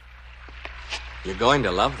You're going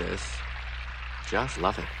to love this. Just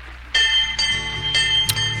love it.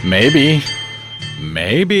 Maybe.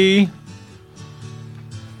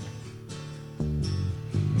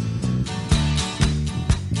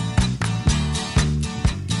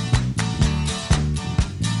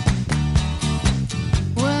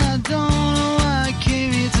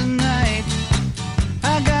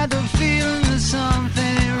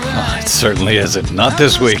 It certainly isn't. Not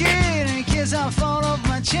this week.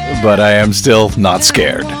 But I am still not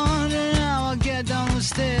scared.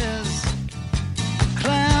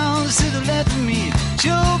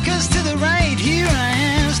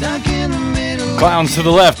 Clowns to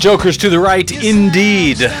the left, jokers to the right,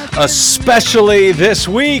 indeed. Especially this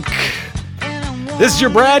week. This is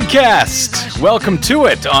your BradCast. Welcome to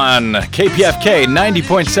it on KPFK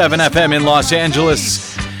 90.7 FM in Los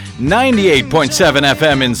Angeles, 98.7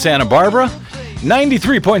 FM in Santa Barbara,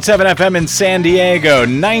 93.7 FM in San Diego,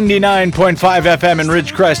 99.5 FM in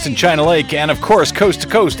Ridgecrest and China Lake, and of course coast to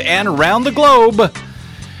coast and around the globe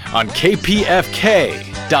on kpfk.org,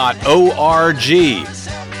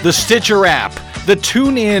 the Stitcher app, the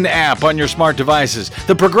TuneIn app on your smart devices,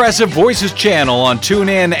 the Progressive Voices channel on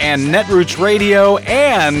TuneIn and Netroots Radio,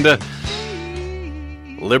 and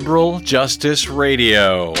Liberal Justice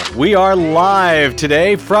Radio. We are live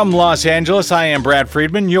today from Los Angeles. I am Brad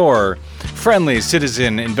Friedman, your friendly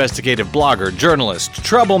citizen, investigative blogger, journalist,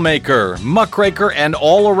 troublemaker, muckraker, and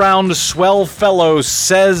all-around swell fellow,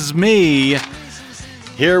 says me.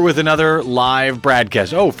 Here with another live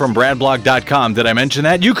BradCast. Oh, from bradblog.com. Did I mention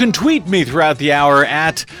that? You can tweet me throughout the hour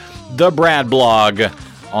at the BradBlog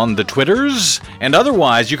on the Twitters. And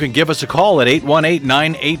otherwise, you can give us a call at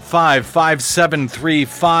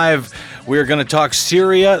 818-985-5735. We're going to talk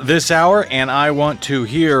Syria this hour, and I want to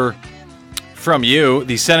hear from you.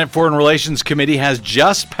 The Senate Foreign Relations Committee has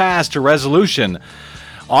just passed a resolution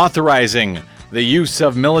authorizing the use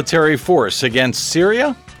of military force against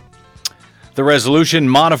Syria. The resolution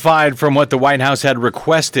modified from what the White House had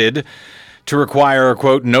requested to require,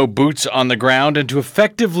 quote, no boots on the ground and to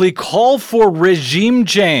effectively call for regime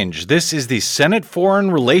change. This is the Senate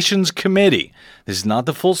Foreign Relations Committee. This is not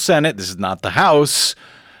the full Senate. This is not the House.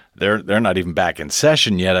 They're not even back in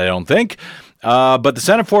session yet, I don't think. But the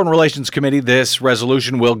Senate Foreign Relations Committee, this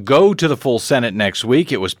resolution will go to the full Senate next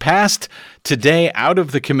week. It was passed today out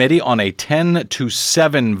of the committee on a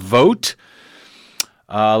 10-7 vote.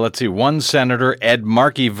 Let's see, one senator, Ed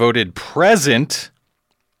Markey, voted present.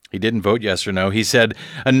 He didn't vote yes or no. He said,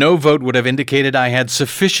 a no vote would have indicated I had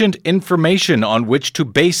sufficient information on which to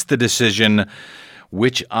base the decision,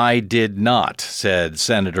 which I did not, said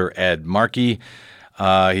Senator Ed Markey.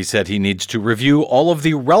 He said he needs to review all of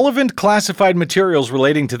the relevant classified materials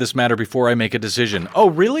relating to this matter before I make a decision. Oh,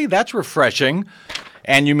 really? That's refreshing.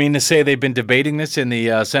 And you mean to say they've been debating this in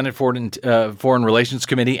the Senate Foreign Relations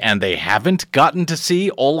Committee and they haven't gotten to see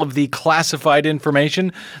all of the classified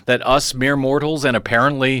information that us mere mortals and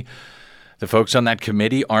apparently the folks on that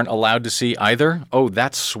committee aren't allowed to see either? Oh,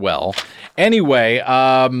 that's swell. Anyway,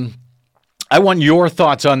 I want your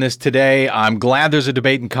thoughts on this today. I'm glad there's a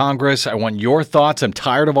debate in Congress. I want your thoughts. I'm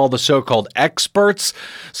tired of all the so-called experts.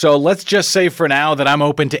 So let's just say for now that I'm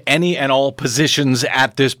open to any and all positions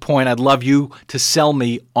at this point. I'd love you to sell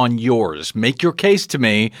me on yours. Make your case to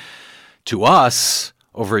me, to us,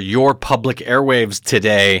 over your public airwaves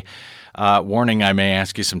today. Warning, I may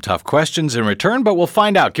ask you some tough questions in return, but we'll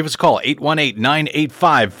find out. Give us a call,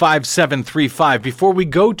 818-985-5735. Before we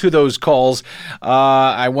go to those calls,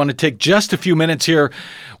 I want to take just a few minutes here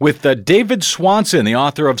with David Swanson, the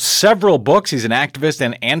author of several books. He's an activist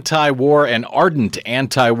and anti-war, an ardent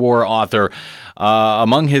anti-war author.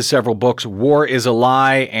 Among his several books, War is a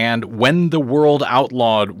Lie and When the World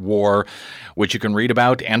Outlawed War, which you can read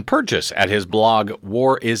about and purchase at his blog,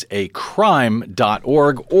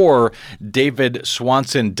 warisacrime.org or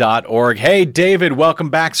davidswanson.org. Hey, David, welcome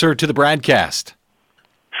back, sir, to the BradCast.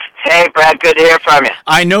 Hey, Brad, good to hear from you.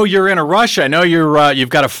 I know you're in a rush. I know you've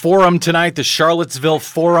got a forum tonight, the Charlottesville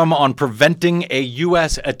Forum on Preventing a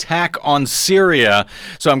U.S. Attack on Syria.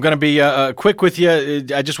 So I'm going to be quick with you.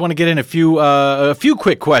 I just want to get in a few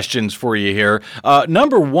quick questions for you here.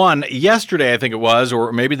 Number one, yesterday I think it was,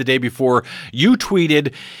 or maybe the day before, you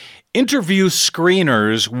tweeted, interview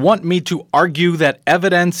screeners want me to argue that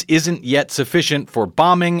evidence isn't yet sufficient for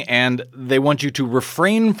bombing, and they want you to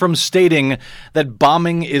refrain from stating that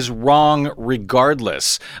bombing is wrong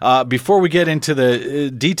regardless. Before we get into the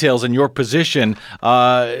details and your position,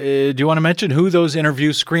 do you want to mention who those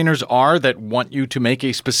interview screeners are that want you to make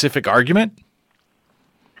a specific argument?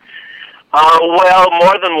 Well,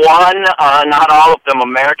 more than one, not all of them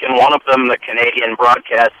American, one of them the Canadian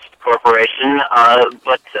broadcast corporation,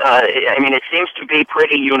 but I mean, it seems to be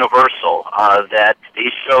pretty universal that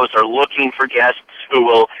these shows are looking for guests who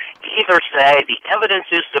will either say the evidence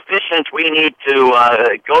is sufficient, we need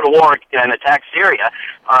to go to war and attack Syria,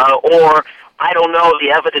 or I don't know,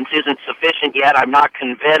 the evidence isn't sufficient yet, I'm not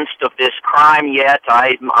convinced of this crime yet,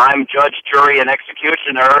 I'm judge, jury, and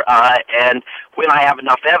executioner, and when I have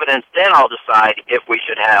enough evidence, then I'll decide if we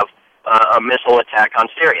should have a missile attack on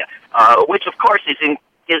Syria, which of course is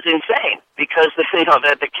insane, because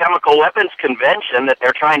the Chemical Weapons Convention that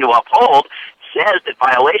they're trying to uphold says that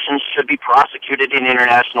violations should be prosecuted in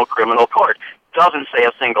international criminal court. Doesn't say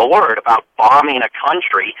a single word about bombing a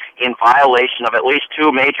country in violation of at least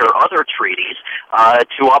two major other treaties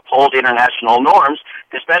to uphold international norms,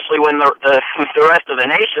 especially when the rest of the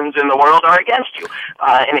nations in the world are against you.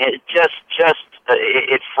 And it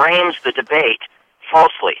it frames the debate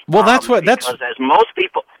falsely. Well, because as most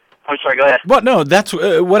people. I'm sorry, go ahead. Well, no, that's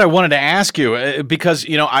what I wanted to ask you, because,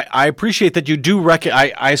 I appreciate that you do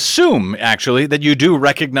I assume, actually, that you do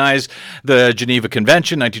recognize the Geneva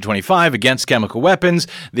Convention, 1925, against chemical weapons,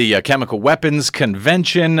 the Chemical Weapons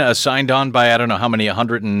Convention signed on by, I don't know how many,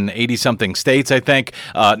 180-something states, I think,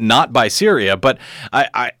 not by Syria, but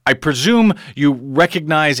I presume you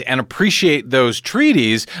recognize and appreciate those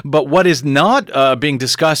treaties, but what is not being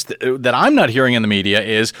discussed that I'm not hearing in the media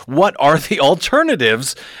is what are the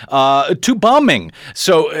alternatives to bombing.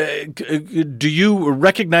 So do you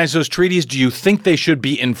recognize those treaties? Do you think they should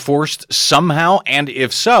be enforced somehow? And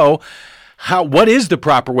if so, what is the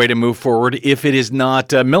proper way to move forward if it is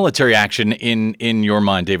not military action in your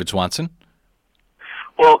mind, David Swanson?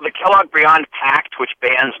 Well, the Kellogg-Briand Pact, which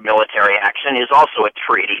bans military action, is also a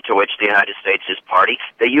treaty to which the United States is party.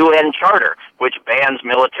 The UN Charter, which bans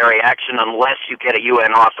military action unless you get a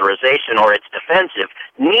UN authorization or it's defensive,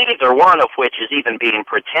 neither one of which is even being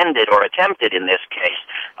pretended or attempted in this case,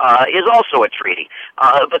 is also a treaty.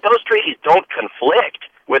 But those treaties don't conflict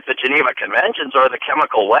with the Geneva Conventions or the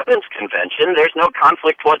Chemical Weapons Convention. There's no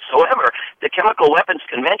conflict whatsoever. The Chemical Weapons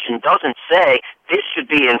Convention doesn't say this should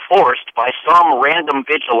be enforced by some random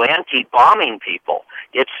vigilante bombing people.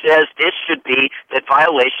 It says that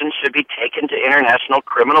violations should be taken to international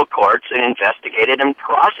criminal courts and investigated and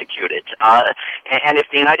prosecuted. And if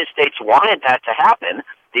the United States wanted that to happen,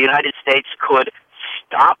 the United States could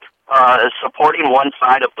stop supporting one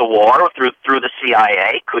side of the war through the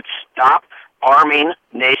CIA, could stop arming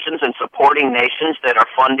nations and supporting nations that are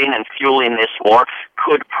funding and fueling this war,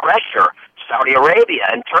 could pressure Saudi Arabia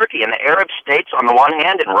and Turkey and the Arab states on the one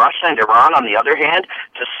hand and Russia and Iran on the other hand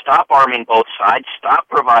to stop arming both sides, stop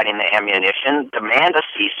providing the ammunition, demand a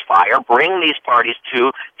ceasefire, bring these parties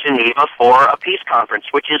to Geneva for a peace conference,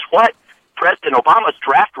 which is what President Obama's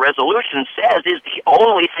draft resolution says is the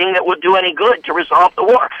only thing that would do any good to resolve the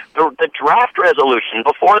war. The draft resolution,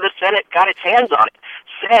 before the Senate got its hands on it,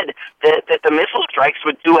 said that the missile strikes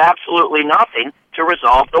would do absolutely nothing to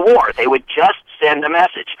resolve the war. They would just send a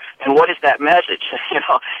message. And what is that message?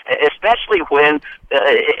 Especially when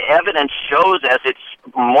evidence shows, as it's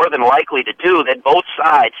more than likely to do, that both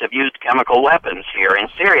sides have used chemical weapons here in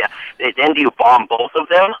Syria. Then do you bomb both of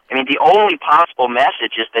them? I mean, the only possible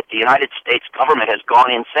message is that the United States government has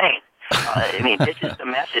gone insane. This is the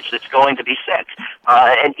message that's going to be sent.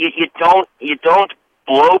 And you don't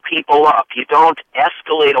blow people up. You don't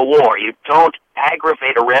escalate a war. You don't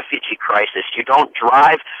aggravate a refugee crisis. You don't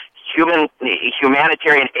drive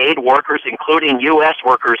humanitarian aid workers, including U.S.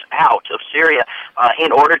 workers, out of Syria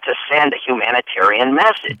in order to send a humanitarian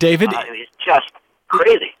message. David, it's just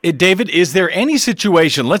crazy. David, is there any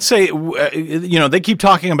situation, let's say, they keep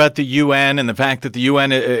talking about the UN and the fact that the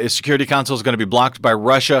UN Security Council is going to be blocked by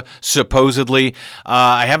Russia, supposedly.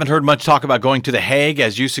 I haven't heard much talk about going to The Hague,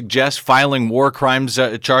 as you suggest, filing war crimes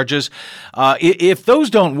charges. If those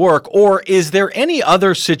don't work, or is there any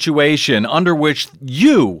other situation under which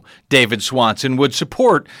you, David Swanson, would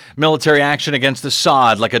support military action against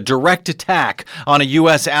Assad, like a direct attack on a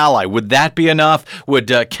U.S. ally? Would that be enough?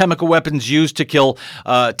 Would chemical weapons used to kill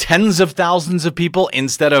tens of thousands of people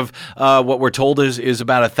instead of what we're told is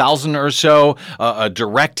about 1,000 or so, a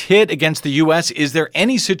direct hit against the U.S.? Is there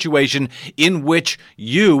any situation in which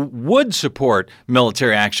you would support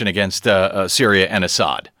military action against Syria and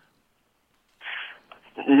Assad?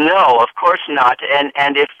 No, of course not.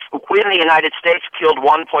 And if when the United States killed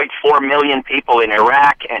 1.4 million people in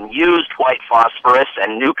Iraq and used white phosphorus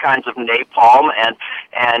and new kinds of napalm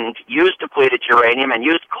and used depleted uranium and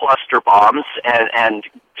used cluster bombs and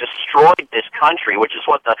destroyed this country, which is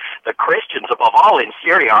what the Christians, above all in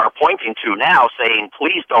Syria, are pointing to now, saying,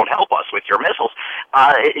 please don't help us with your missiles,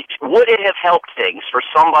 would it have helped things for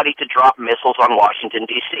somebody to drop missiles on Washington,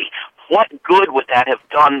 D.C.? What good would that have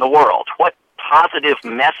done the world? What positive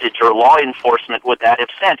message or law enforcement would that have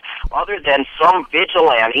sent, other than some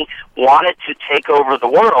vigilante wanted to take over the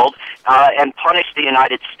world and punish the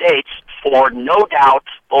United States for no doubt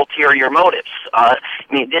ulterior motives? I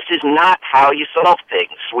mean, this is not how you solve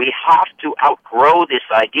things. We have to outgrow this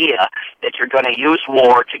idea that you're going to use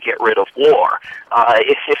war to get rid of war.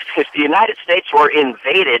 If the United States were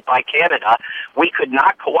invaded by Canada, we could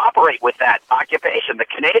not cooperate with that occupation. The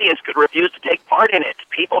Canadians could refuse to take part in it.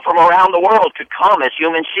 People from around the world could come as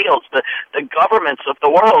human shields. The governments of the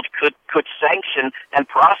world could sanction and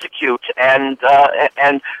prosecute and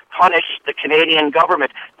punish the Canadian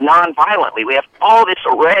government non-violently. We have all this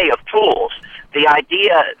array of tools. The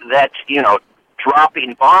idea that,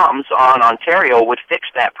 dropping bombs on Ontario would fix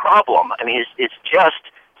that problem, I mean, it's just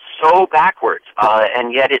so backwards.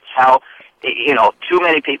 And yet it's how, too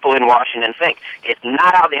many people in Washington think. It's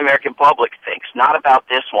not how the American public thinks, not about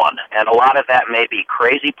this one. And a lot of that may be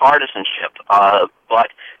crazy partisanship, but,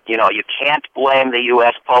 you can't blame the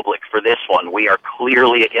U.S. public for this one. We are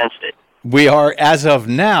clearly against it. We are, as of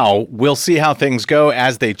now. We'll see how things go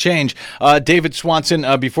as they change. David Swanson,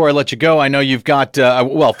 before I let you go, I know you've got,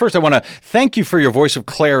 first I want to thank you for your voice of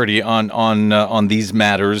clarity on these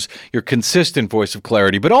matters, your consistent voice of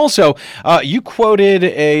clarity. But also, you quoted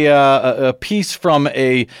a piece from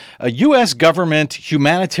a U.S. government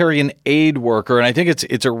humanitarian aid worker, and I think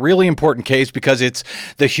it's a really important case because it's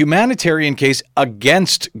the humanitarian case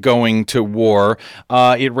against going to war.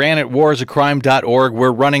 It ran at warisacrime.org.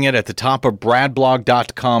 We're running it at the top of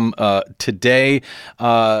bradblog.com today.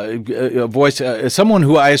 A voice, someone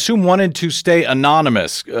who I assume wanted to stay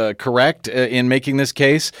anonymous, correct, in making this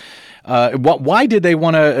case. Why did they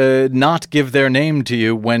want to not give their name to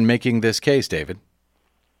you when making this case, David?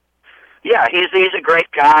 Yeah, he's a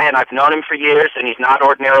great guy, and I've known him for years, and he's not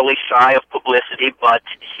ordinarily shy of publicity, but,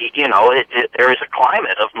 there is a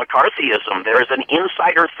climate of McCarthyism. There is an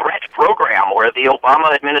insider threat program where the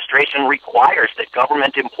Obama administration requires that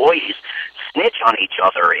government employees snitch on each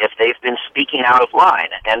other if they've been speaking out of line.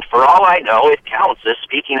 And for all I know, it counts as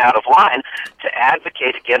speaking out of line to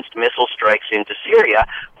advocate against missile strikes into Syria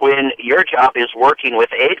when your job is working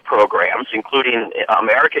with aid programs, including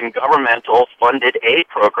American governmental-funded aid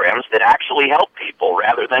programs that actually help people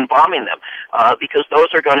rather than bombing them, because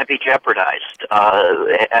those are going to be jeopardized,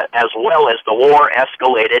 as well as the war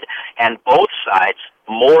escalated and both sides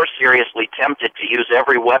more seriously tempted to use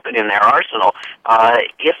every weapon in their arsenal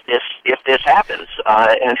if this happens.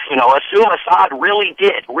 And assume Assad really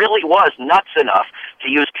was nuts enough to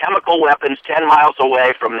use chemical weapons 10 miles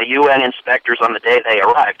away from the UN inspectors on the day they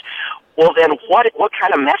arrived. Well, then what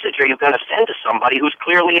kind of message are you going to send to somebody who's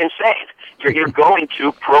clearly insane? You're going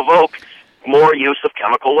to provoke more use of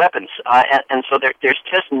chemical weapons, and so there's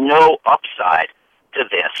just no upside to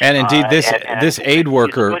this. And indeed, this aid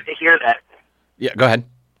worker. It's good to hear that. Yeah, go ahead.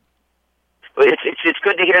 It's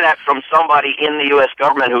good to hear that from somebody in the U.S.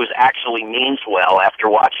 government who actually means well after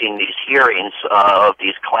watching these hearings of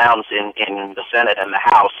these clowns in the Senate and the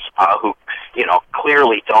House who,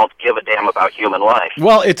 clearly don't give a damn about human life.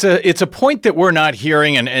 Well, it's a point that we're not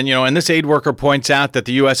hearing, and this aid worker points out that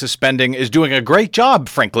the U.S. is doing a great job,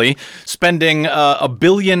 frankly, spending $1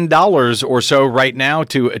 billion or so right now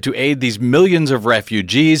to aid these millions of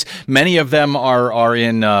refugees. Many of them are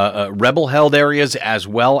in rebel-held areas as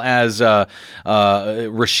well as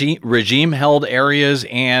regime-held areas,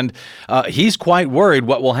 and he's quite worried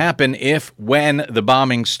what will happen when the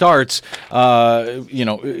bombing starts,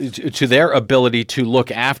 to their ability to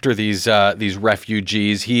look after these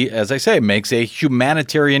refugees. He, as I say, makes a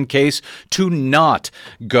humanitarian case to not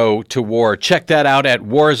go to war. Check that out at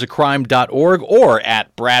warisacrime.org or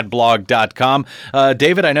at bradblog.com.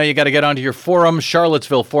 David, I know you got to get onto your forum,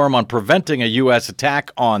 Charlottesville Forum on Preventing a U.S.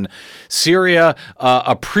 Attack on Syria.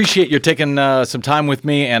 Appreciate you taking some time with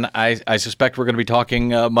me, and I suspect we're going to be talking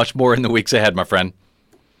much more in the weeks ahead, my friend.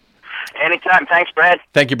 Anytime. Thanks, Brad.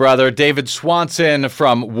 Thank you, brother. David Swanson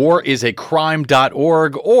from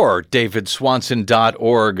warisacrime.org or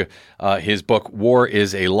davidswanson.org. His book, War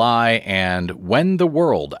is a Lie and When the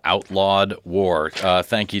World Outlawed War.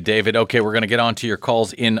 Thank you, David. Okay, we're going to get on to your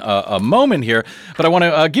calls in a moment here, but I want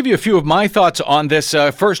to give you a few of my thoughts on this.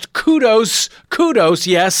 First, kudos,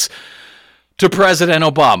 yes, to President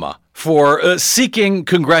Obama for seeking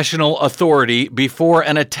congressional authority before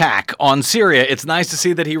an attack on Syria. It's nice to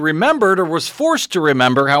see that he remembered, or was forced to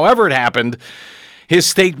remember, however it happened, his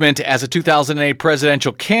statement as a 2008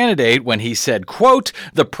 presidential candidate when he said, quote,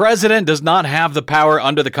 "The president does not have the power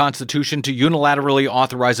under the Constitution to unilaterally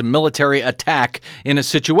authorize a military attack in a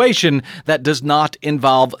situation that does not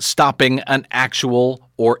involve stopping an actual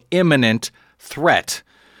or imminent threat."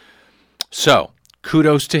 So,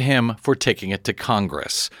 kudos to him for taking it to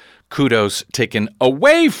Congress. Kudos taken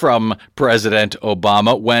away from President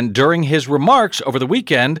Obama when, during his remarks over the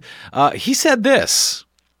weekend, he said this.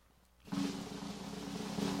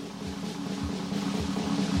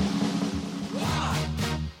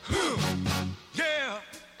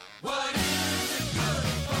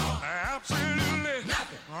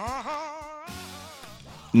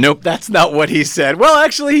 Nope, that's not what he said. Well,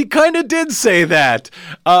 actually, he kind of did say that.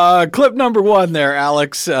 Clip number one there,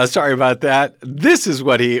 Alex. Sorry about that. This is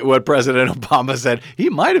what President Obama said. He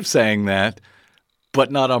might have saying that,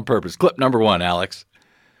 but not on purpose. Clip number one, Alex.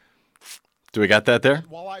 Do we got that there?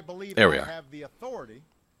 While I believe there we I are. have the authority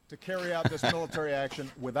to carry out this military action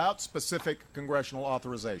without specific congressional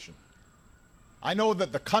authorization, I know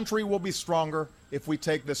that the country will be stronger if we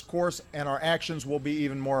take this course, and our actions will be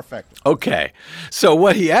even more effective. Okay, so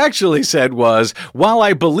what he actually said was, while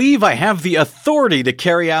I believe I have the authority to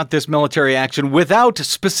carry out this military action without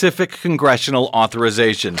specific congressional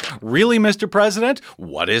authorization. Really, Mr. President?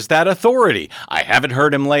 What is that authority? I haven't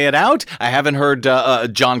heard him lay it out. I haven't heard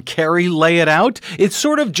John Kerry lay it out. It's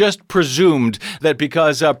sort of just presumed that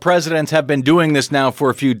because presidents have been doing this now for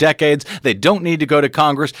a few decades, they don't need to go to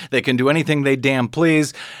Congress. They can do anything they damn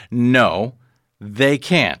please. No. They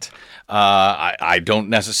can't. I don't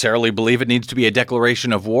necessarily believe it needs to be a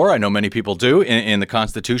declaration of war. I know many people do in the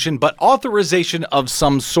Constitution, but authorization of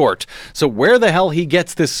some sort. So where the hell he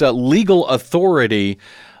gets this legal authority,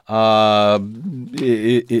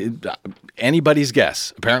 anybody's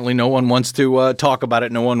guess. Apparently no one wants to talk about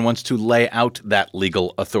it. No one wants to lay out that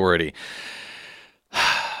legal authority.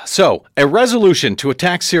 So, a resolution to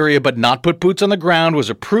attack Syria but not put boots on the ground was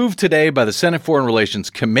approved today by the Senate Foreign Relations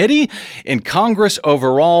Committee. In Congress,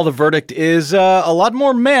 overall, the verdict is a lot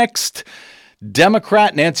more mixed.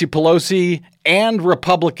 Democrat Nancy Pelosi and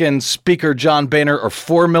Republican Speaker John Boehner are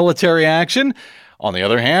for military action. On the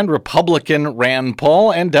other hand, Republican Rand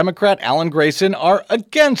Paul and Democrat Alan Grayson are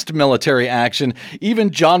against military action. Even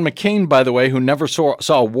John McCain, by the way, who never saw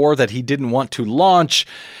a war that he didn't want to launch,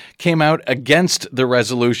 came out against the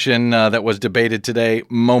resolution that was debated today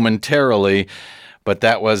momentarily. But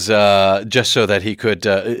that was just so that he could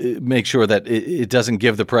make sure that it doesn't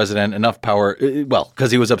give the president enough power. Well,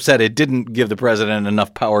 because he was upset it didn't give the president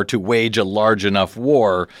enough power to wage a large enough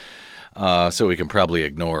war. So we can probably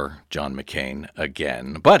ignore John McCain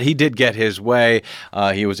again. But he did get his way.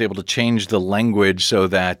 He was able to change the language so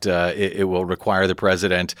that it will require the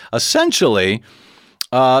president essentially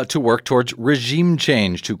to work towards regime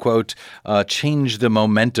change, to, quote, change the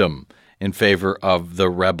momentum in favor of the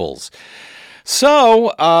rebels.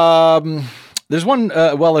 So there's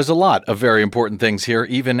there's a lot of very important things here,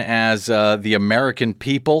 even as the American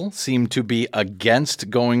people seem to be against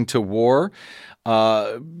going to war.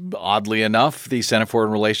 Oddly enough, the Senate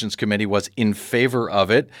Foreign Relations Committee was in favor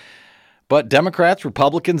of it. But Democrats,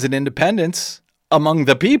 Republicans, and independents among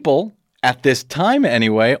the people, at this time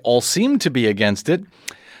anyway, all seem to be against it.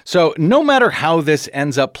 So no matter how this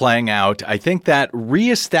ends up playing out, I think that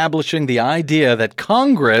reestablishing the idea that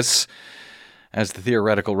Congress, as the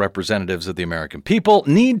theoretical representatives of the American people,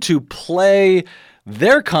 need to play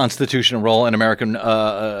their constitutional role in American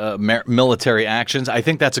military actions, I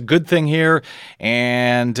think that's a good thing here.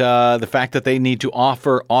 And the fact that they need to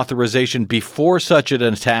offer authorization before such an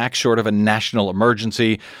attack, short of a national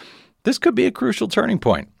emergency, this could be a crucial turning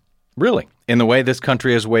point. Really, in the way this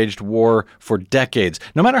country has waged war for decades.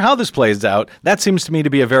 No matter how this plays out, that seems to me to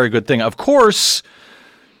be a very good thing. Of course,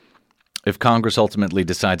 if Congress ultimately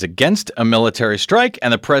decides against a military strike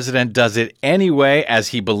and the president does it anyway, as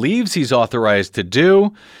he believes he's authorized to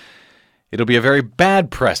do, it'll be a very bad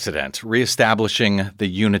precedent, reestablishing the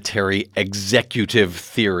unitary executive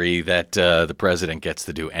theory that the president gets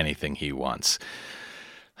to do anything he wants.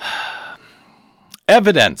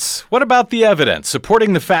 Evidence. What about the evidence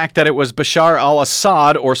supporting the fact that it was Bashar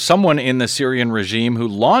al-Assad or someone in the Syrian regime who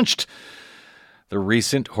launched the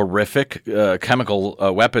recent horrific chemical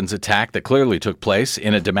weapons attack that clearly took place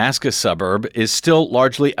in a Damascus suburb is still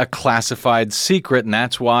largely a classified secret, and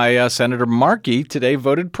that's why Senator Markey today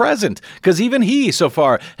voted present, because even he, so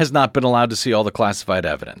far, has not been allowed to see all the classified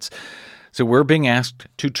evidence. So we're being asked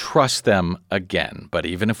to trust them again. But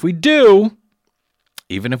even if we do,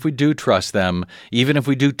 even if we do trust them, even if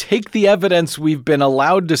we do take the evidence we've been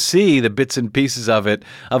allowed to see, the bits and pieces of it,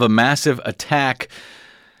 of a massive attack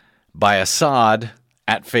by Assad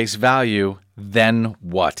at face value, then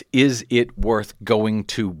what? Is it worth going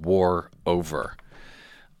to war over?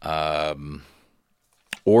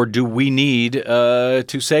 Or do we need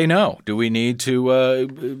to say no? Do we need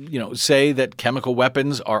to, say that chemical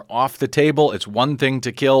weapons are off the table? It's one thing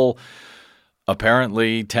to kill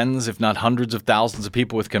apparently tens, if not hundreds of thousands of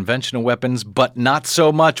people with conventional weapons, but not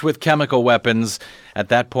so much with chemical weapons. At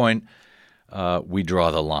that point, we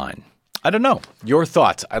draw the line. I don't know. Your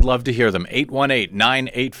thoughts. I'd love to hear them.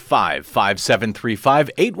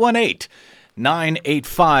 818-985-5735.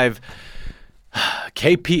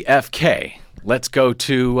 818-985-KPFK. Let's go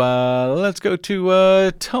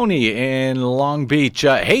to Tony in Long Beach.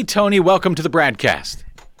 Hey, Tony, welcome to the BradCast.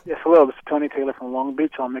 Yes, hello. This is Tony Taylor from Long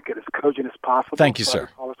Beach. I'll make it as cogent as possible. Thank you, sir.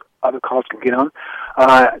 Other callers can get on.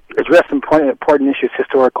 Address important issues,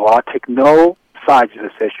 historical. I'll take no sides of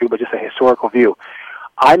this issue, but just a historical view.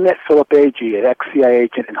 I met Philip Agee, an ex-CIA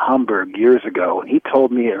agent in Hamburg years ago, and he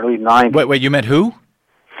told me in the early 90s. Wait, you met who?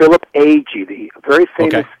 Philip Agee, the very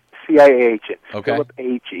famous CIA agent. Okay. Philip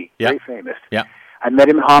Agee, Yeah. very famous. Yeah. I met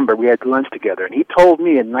him in Hamburg. We had lunch together, and he told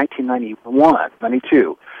me in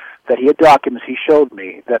 1992, that he had documents he showed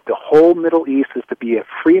me that the whole Middle East is to be a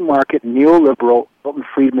free market, neoliberal, Milton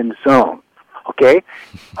Friedman zone. Okay?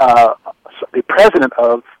 So the president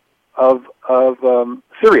of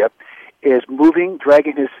Syria is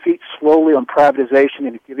dragging his feet slowly on privatization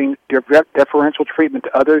and giving deferential treatment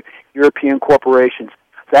to other European corporations.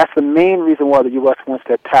 That's the main reason why the U.S. wants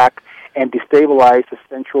to attack and destabilize the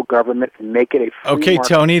central government and make it a free Okay,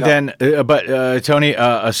 market Tony, zone. Tony,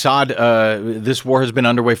 Assad, this war has been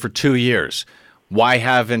underway for 2 years. Why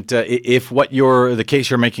haven't, if the case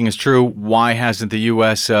you're making is true, why hasn't the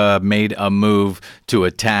U.S. Made a move to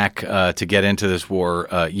attack, to get into this war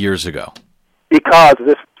years ago? Because of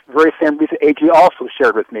this very same reason AG also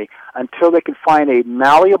shared with me. Until they can find a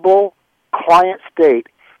malleable client state,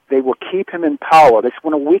 they will keep him in power. They just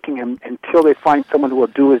want to weaken him until they find someone who will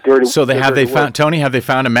do his dirty work. So have they found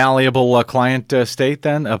a malleable client state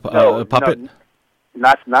then, a puppet? No,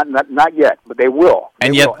 not yet, but they will.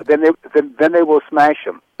 Then they will smash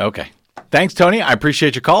him. Okay. Thanks, Tony. I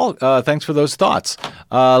appreciate your call. Thanks for those thoughts.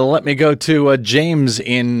 Let me go to James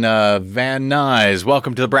in Van Nuys.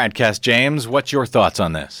 Welcome to the BradCast, James. What's your thoughts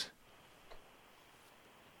on this?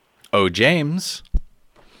 Oh, James.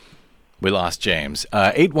 We lost James.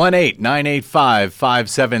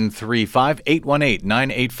 818-985-5735.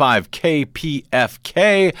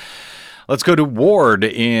 818-985-KPFK. Let's go to Ward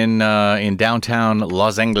in downtown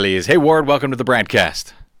Los Angeles. Hey, Ward, welcome to the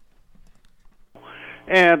BradCast.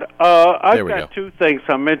 And I've got two things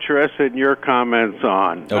I'm interested in your comments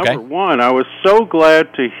on. Okay. Number one, I was so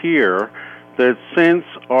glad to hear that since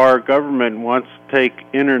our government wants to take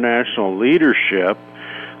international leadership,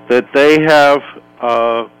 that they have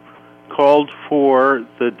called for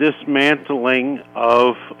the dismantling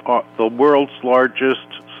of the world's largest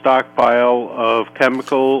stockpile of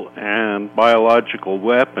chemical and biological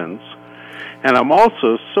weapons. And I'm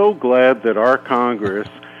also so glad that our Congress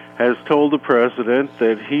has told the president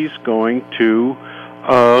that he's going to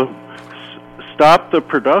stop the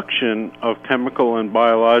production of chemical and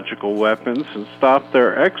biological weapons and stop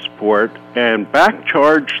their export and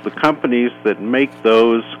backcharge the companies that make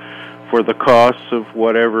those for the costs of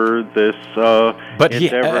whatever this But he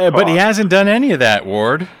hasn't done any of that,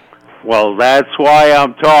 Ward. Well, that's why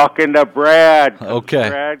I'm talking to Brad. Okay.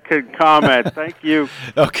 Brad can comment. Thank you.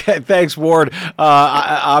 Okay, thanks, Ward.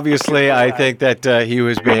 Obviously, I think that he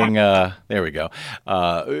was being,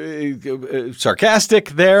 sarcastic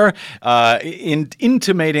there,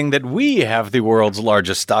 intimating that we have the world's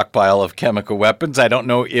largest stockpile of chemical weapons. I don't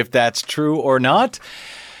know if that's true or not.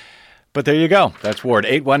 But there you go. That's Ward.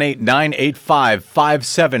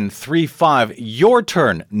 818-985-5735. Your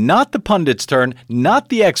turn. Not the pundit's turn. Not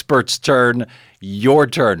the expert's turn. Your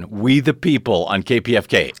turn. We the people on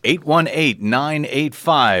KPFK.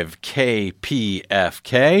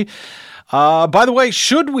 818-985-KPFK. By the way,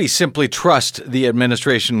 should we simply trust the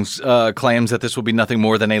administration's claims that this will be nothing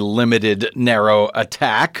more than a limited, narrow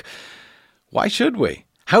attack? Why should we?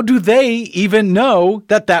 How do they even know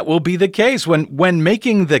that that will be the case? When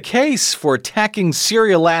making the case for attacking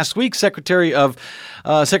Syria last week, Secretary of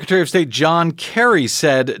State John Kerry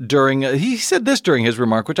said during his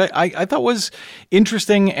remark, which I thought was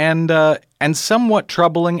interesting and somewhat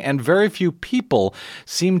troubling, and very few people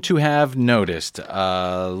seem to have noticed.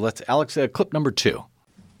 Alex, clip number 2.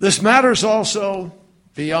 This matters also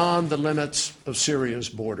beyond the limits of Syria's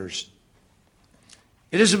borders.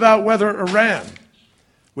 It is about whether Iran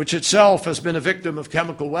which itself has been a victim of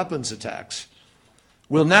chemical weapons attacks,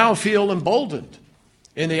 will now feel emboldened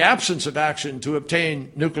in the absence of action to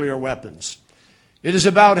obtain nuclear weapons. It is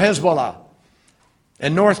about Hezbollah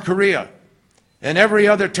and North Korea and every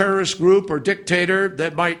other terrorist group or dictator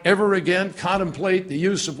that might ever again contemplate the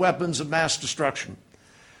use of weapons of mass destruction.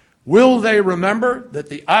 Will they remember that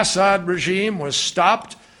the Assad regime was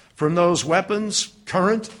stopped from those weapons'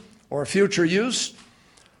 current or future use?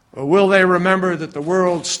 Or will they remember that the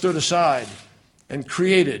world stood aside and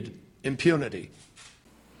created impunity?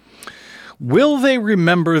 Will they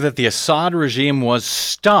remember that the Assad regime was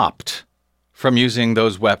stopped from using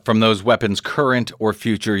those weapons' current or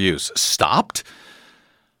future use? Stopped?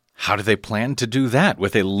 How do they plan to do that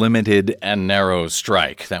with a limited and narrow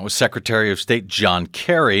strike? That was Secretary of State John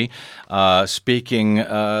Kerry speaking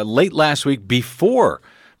late last week before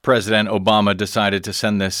President Obama decided to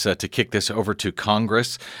send this to kick this over to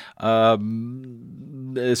Congress.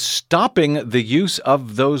 Stopping the use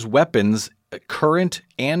of those weapons, current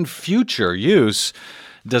and future use,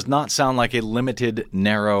 does not sound like a limited,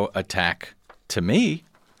 narrow attack to me.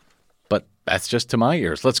 But that's just to my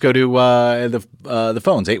ears. Let's go to the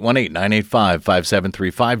phones,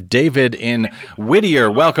 818-985-5735. David in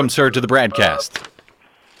Whittier. Welcome, sir, to the BradCast.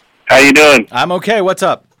 How you doing? I'm okay. What's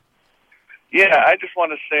up? Yeah, I just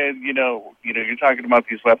want to say, you're talking about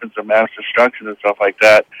these weapons of mass destruction and stuff like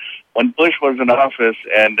that. When Bush was in office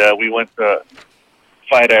and we went to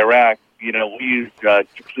fight Iraq, we used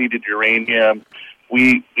depleted uranium.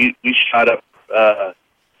 We shot up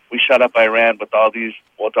Iran with all these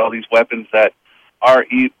weapons that our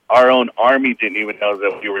own army didn't even know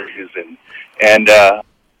that we were using. And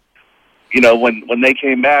when they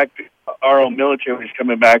came back, our own military was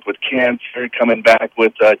coming back with cancer, coming back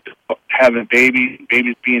with having babies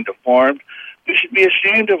being deformed. We should be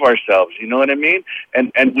ashamed of ourselves, you know what I mean?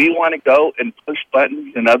 And we want to go and push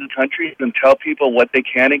buttons in other countries and tell people what they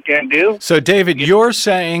can and can't do. So, David, you're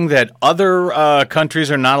saying that other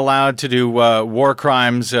countries are not allowed to do war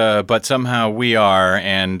crimes, but somehow we are,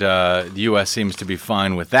 and the U.S. seems to be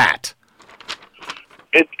fine with that.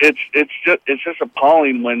 It's just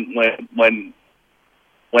appalling when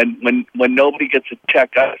nobody gets to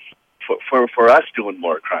check us for us doing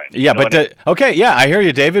more crimes. Yeah, but I hear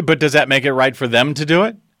you, David. But does that make it right for them to do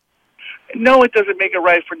it? No, it doesn't make it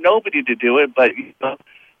right for nobody to do it. But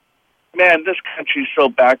man, this country's so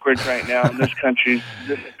backwards right now. And this country's,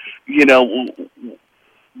 we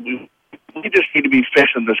just need to be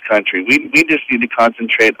fixing this country. We just need to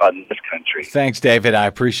concentrate on this country. Thanks, David. I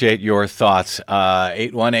appreciate your thoughts.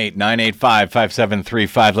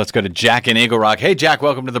 818-985-5735. Let's go to Jack in Eagle Rock. Hey, Jack,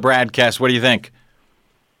 welcome to the BradCast. What do you think?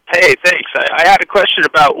 Hey, thanks. I had a question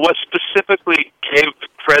about what specifically gave the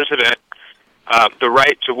president the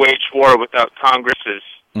right to wage war without Congress's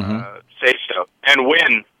say-so, and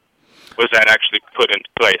when was that actually put into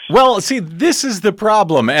place? Well, see, this is the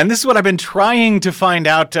problem, and this is what I've been trying to find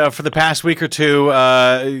out for the past week or two,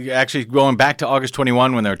 actually going back to August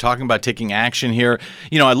 21 when they were talking about taking action here.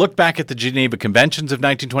 I looked back at the Geneva Conventions of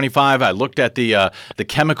 1925. I looked at the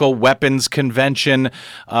Chemical Weapons Convention.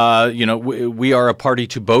 We are a party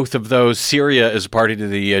to both of those. Syria is a party to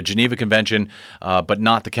the Geneva Convention, but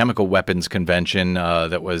not the Chemical Weapons Convention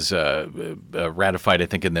that was ratified, I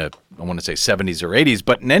think, in the, I want to say, 70s or 80s.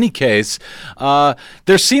 But in any case,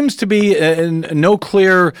 there seems to be no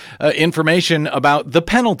clear information about the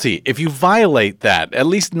penalty if you violate that. At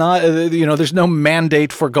least not, there's no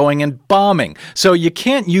mandate for going and bombing. So you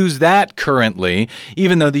can't use that currently,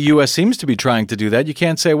 even though the U.S. seems to be trying to do that. You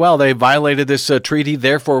can't say, well, they violated this treaty,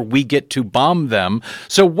 therefore we get to bomb them.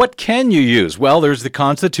 So what can you use? Well, there's the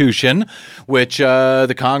Constitution, which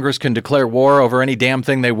the Congress can declare war over any damn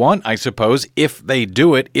thing they want, I suppose, if they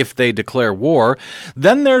do it, if they declare war.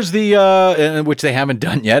 Then there's the which they haven't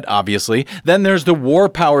done yet, obviously. Then there's the War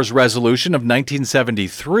Powers Resolution of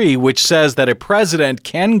 1973, which says that a president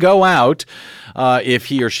can go out if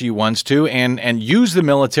he or she wants to and use the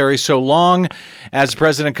military so long as the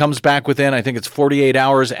president comes back within, I think it's 48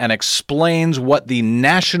 hours, and explains what the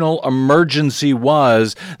national emergency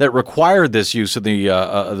was that required this use of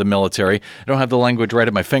the military. I don't have the language right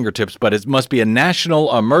at my fingertips, but it must be a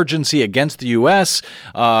national emergency against the U.S.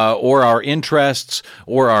 Or our interests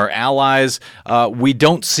or our allies. We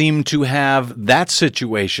don't seem to have that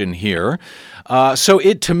situation here. So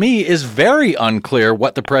it, to me, is very unclear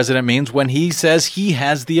what the president means when he says he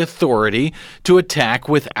has the authority to attack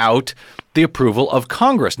without the approval of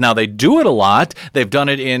Congress. Now, they do it a lot. They've done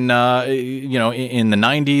it in the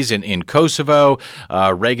 90s in Kosovo.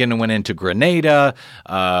 Reagan went into Grenada.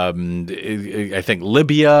 I think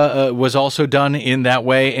Libya was also done in that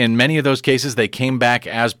way. In many of those cases, they came back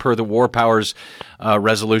as per the War Powers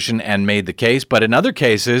resolution and made the case. But in other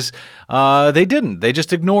cases, they didn't. They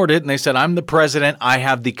just ignored it, and they said, I'm the president. I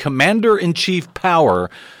have the commander-in-chief power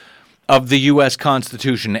of the U.S.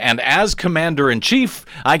 Constitution, and as commander-in-chief,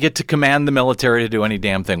 I get to command the military to do any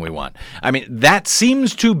damn thing we want. I mean, that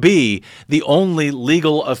seems to be the only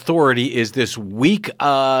legal authority, is this weak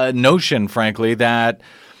notion, frankly, that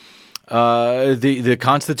the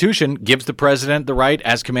Constitution gives the president the right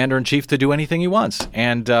as commander-in-chief to do anything he wants.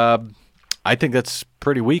 And I think that's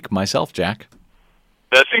pretty weak myself, Jack.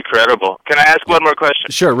 That's incredible. Can I ask one more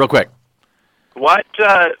question? Sure, real quick. What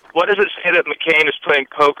does it say that McCain is playing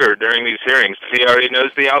poker during these hearings? He already knows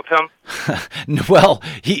the outcome? Well,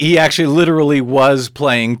 he actually literally was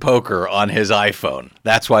playing poker on his iPhone.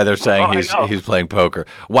 That's why they're saying he's playing poker.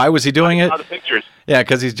 Why was he doing it? The pictures. Yeah,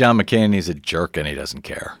 because he's John McCain. He's a jerk and he doesn't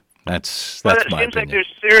care. That's my opinion. It seems like they're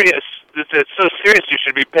serious. It's so serious. You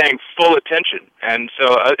should be paying full attention. And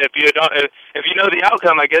so, if you know the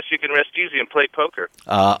outcome, I guess you can rest easy and play poker.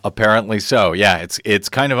 Apparently so. Yeah, it's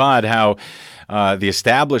kind of odd how the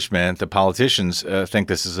establishment, the politicians, think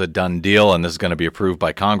this is a done deal and this is going to be approved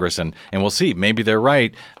by Congress. And we'll see. Maybe they're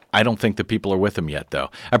right. I don't think the people are with him yet, though.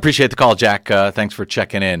 I appreciate the call, Jack. Thanks for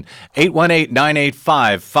checking in.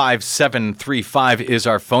 818-985-5735 is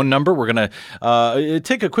our phone number. We're going to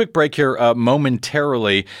take a quick break here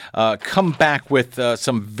momentarily. Come back with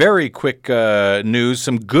some very quick news,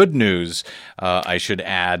 some good news, I should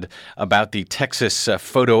add, about the Texas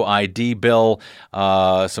photo ID bill.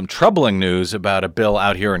 Some troubling news about a bill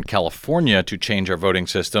out here in California to change our voting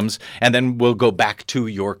systems. And then we'll go back to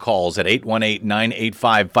your calls at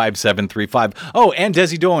 818-985-5735. Oh, and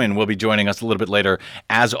Desi Doyen will be joining us a little bit later,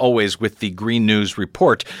 as always, with the Green News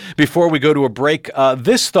Report. Before we go to a break,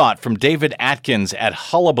 this thought from David Atkins at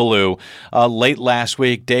Hullabaloo late last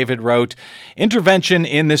week. David wrote, intervention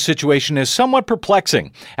in this situation is somewhat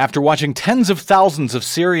perplexing. After watching tens of thousands of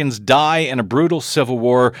Syrians die in a brutal civil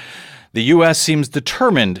war, the U.S. seems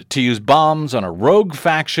determined to use bombs on a rogue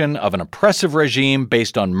faction of an oppressive regime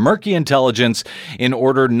based on murky intelligence in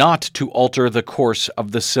order not to alter the course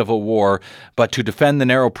of the civil war, but to defend the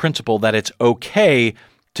narrow principle that it's okay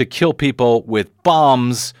to kill people with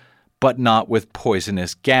bombs, but not with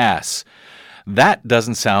poisonous gas. That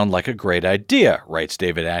doesn't sound like a great idea, writes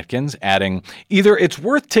David Atkins, adding, either it's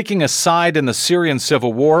worth taking a side in the Syrian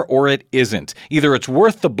civil war or it isn't. Either it's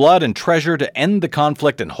worth the blood and treasure to end the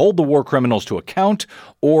conflict and hold the war criminals to account,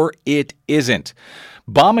 or it isn't.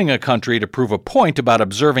 Bombing a country to prove a point about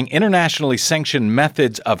observing internationally sanctioned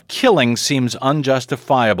methods of killing seems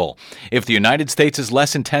unjustifiable. If the United States is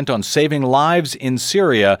less intent on saving lives in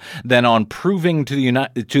Syria than on proving to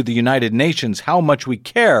the United Nations how much we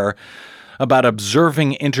care about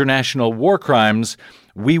observing international war crimes,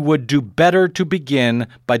 we would do better to begin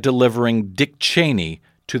by delivering Dick Cheney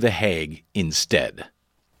to The Hague instead.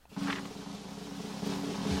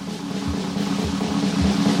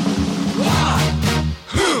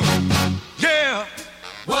 Yeah.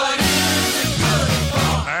 What is it good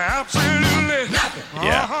for? Absolutely nothing.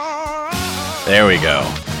 Yeah. There we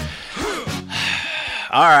go.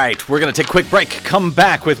 All right, we're going to take a quick break. Come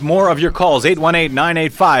back with more of your calls,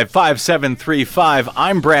 818-985-5735.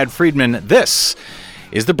 I'm Brad Friedman. This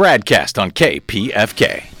is the BradCast on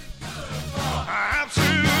KPFK.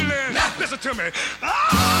 Absolutely. Listen to me.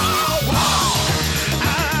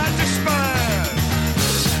 I despise.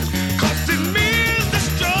 'Cause it means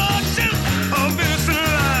destruction of innocent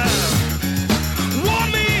lives. War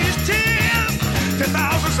means tears to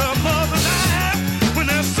thousands of mothers die when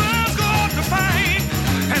their sons go off to fight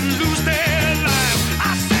and lose their lives.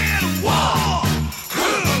 I said war.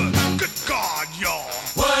 Good God, y'all.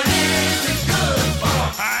 What is it good for?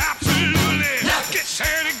 Absolutely. Get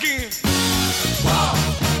said again.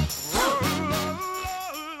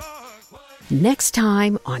 Next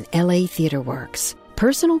time on LA Theatre Works.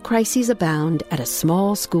 Personal crises abound at a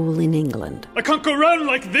small school in England. I can't go around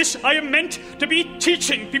like this. I am meant to be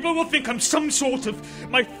teaching. People will think I'm some sort of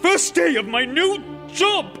my first day of my new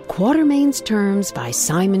job. Quartermain's Terms by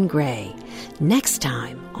Simon Gray. Next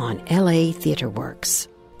time on LA Theatre Works.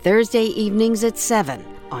 Thursday evenings at 7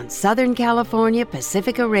 on Southern California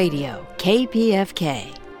Pacifica Radio,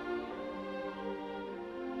 KPFK.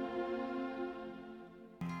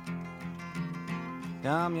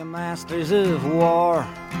 Come, you masters of war,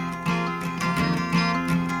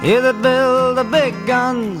 you that build the big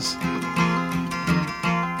guns,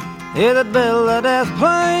 Yeah, that build the death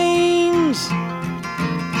planes.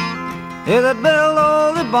 Yeah, that build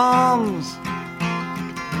all the bombs.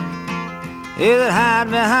 Yeah, that hide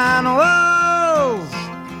behind walls.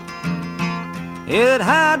 Yeah, that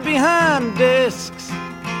hide behind desks.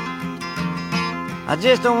 I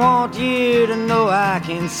just don't want you to know I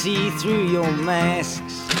can see through your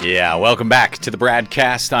masks. Yeah, welcome back to the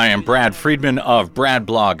BradCast. I am Brad Friedman of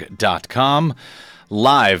BradBlog.com.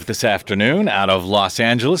 Live this afternoon out of Los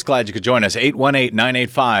Angeles. Glad you could join us.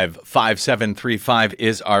 818-985-5735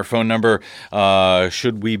 is our phone number.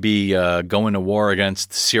 Should we be going to war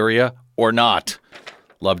against Syria or not?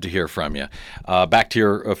 Love to hear from you. Back to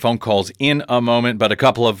your phone calls in a moment, but a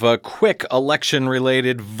couple of quick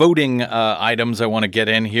election-related voting items I want to get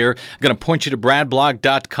in here. I'm going to point you to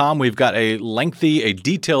BradBlog.com. We've got a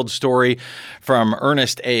detailed story from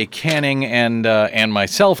Ernest A. Canning and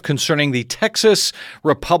myself concerning the Texas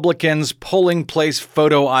Republicans' polling place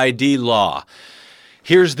photo ID law.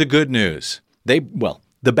 Here's the good news.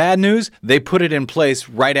 The bad news, they put it in place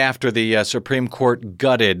right after the Supreme Court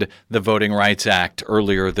gutted the Voting Rights Act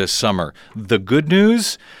earlier this summer. The good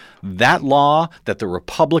news, that law that the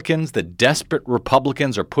Republicans, the desperate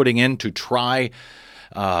Republicans, are putting in to try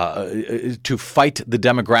to fight the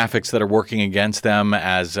demographics that are working against them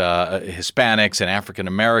as Hispanics and African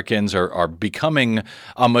Americans are becoming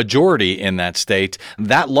a majority in that state.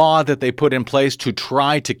 That law that they put in place to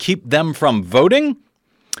try to keep them from voting,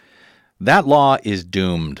 that law is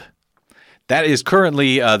doomed. That is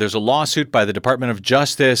currently, there's a lawsuit by the Department of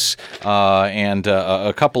Justice and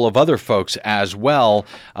a couple of other folks as well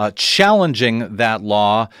challenging that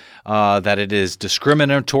law, that it is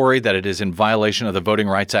discriminatory, that it is in violation of the Voting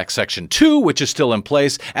Rights Act Section 2, which is still in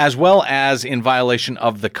place, as well as in violation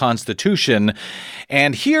of the Constitution.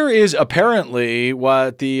 And here is apparently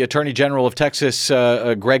what the Attorney General of Texas,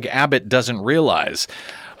 Greg Abbott, doesn't realize.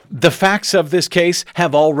 The facts of this case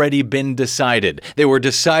have already been decided. They were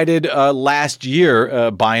decided last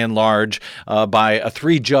year, by and large, by a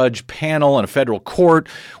 3-judge panel in a federal court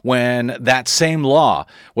when that same law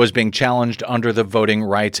was being challenged under the Voting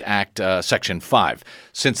Rights Act, Section 5.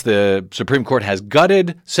 Since the Supreme Court has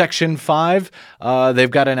gutted Section 5,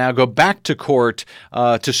 they've got to now go back to court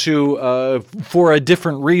to sue for a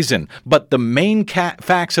different reason. But the main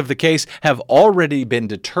facts of the case have already been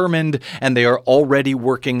determined, and they are already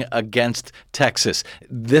working against Texas.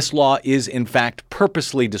 This law is, in fact,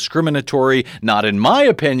 purposely discriminatory, not in my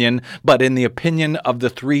opinion, but in the opinion of the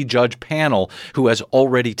 3-judge panel who has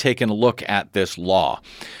already taken a look at this law.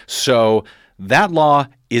 So that law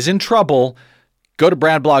is in trouble. Go to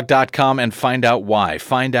BradBlog.com and find out why.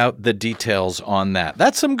 Find out the details on that.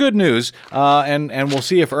 That's some good news, and we'll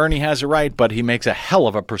see if Ernie has it right, but he makes a hell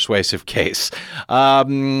of a persuasive case.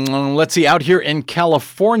 Let's see, out here in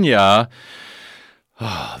California,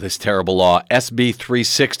 this terrible law, SB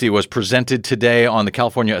 360, was presented today on the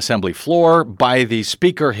California Assembly floor by the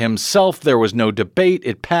Speaker himself. There was no debate.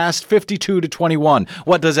 It passed 52-21.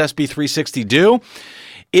 What does SB 360 do?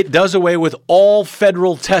 It does away with all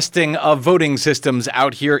federal testing of voting systems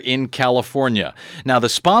out here in California. Now, the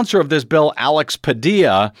sponsor of this bill, Alex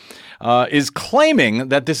Padilla, is claiming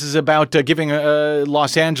that this is about giving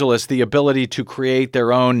Los Angeles the ability to create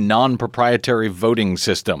their own non-proprietary voting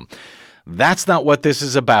system. That's not what this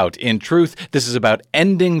is about. In truth, this is about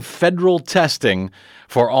ending federal testing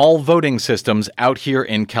for all voting systems out here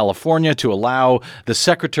in California to allow the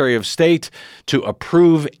Secretary of State to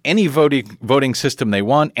approve any voting system they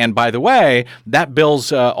want. And by the way, that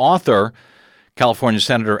bill's author, California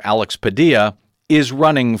Senator Alex Padilla, is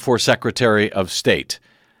running for Secretary of State.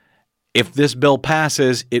 If this bill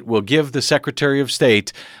passes, it will give the Secretary of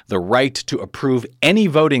State the right to approve any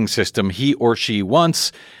voting system he or she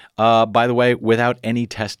wants, by the way, without any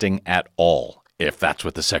testing at all, if that's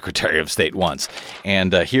what the Secretary of State wants.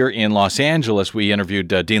 And here in Los Angeles, we interviewed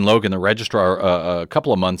Dean Logan, the registrar, a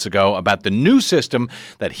couple of months ago about the new system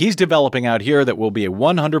that he's developing out here that will be a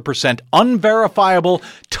 100% unverifiable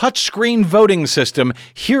touchscreen voting system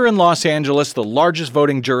here in Los Angeles, the largest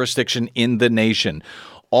voting jurisdiction in the nation.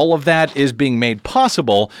 All of that is being made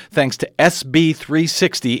possible thanks to SB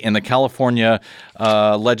 360 in the California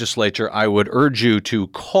legislature. I would urge you to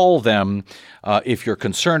call them if you're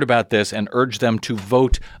concerned about this and urge them to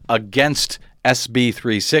vote against SB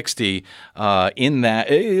 360 in that.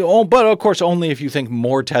 But, of course, only if you think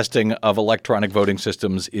more testing of electronic voting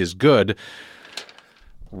systems is good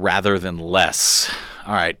rather than less.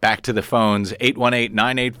 All right, back to the phones,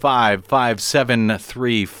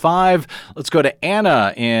 818-985-5735. Let's go to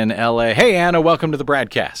Anna in L.A. Hey, Anna, welcome to the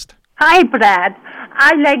BradCast. Hi, Brad.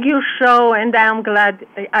 I like your show, and I'm glad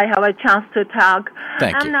I have a chance to talk.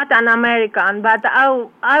 Thank I'm you. not an American, but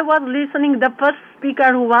I was listening the first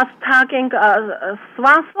speaker who was talking,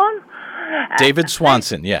 Swanson. David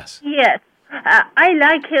Swanson, yes. Yes. I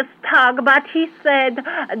like his talk, but he said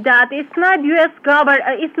that it's not U.S.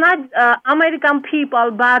 it's not American people,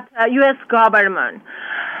 but U.S. government.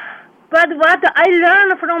 But what I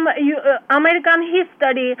learned from American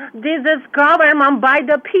history, this is government by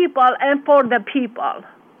the people and for the people.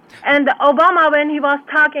 And Obama, when he was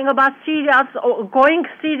talking about Syria, going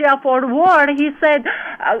Syria for war, he said,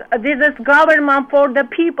 this is government for the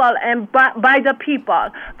people and by the people.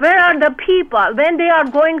 Where are the people when they are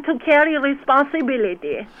going to carry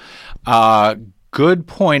responsibility? Good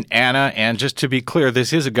point, Anna. And just to be clear,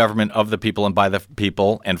 this is a government of the people and by the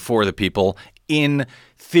people and for the people in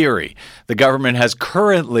theory. The government has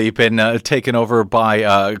currently been taken over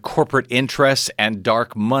by corporate interests and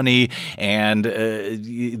dark money, and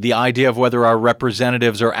the idea of whether our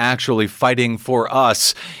representatives are actually fighting for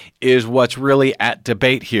us is what's really at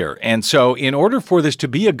debate here. And so in order for this to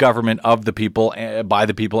be a government of the people, by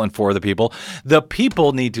the people, and for the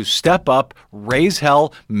people need to step up, raise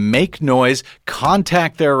hell, make noise,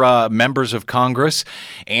 contact their members of Congress.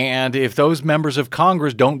 And if those members of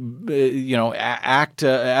Congress don't, act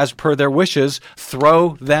as per their wishes,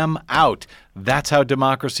 throw them out. That's how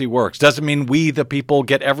democracy works. Doesn't mean we, the people,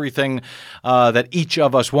 get everything that each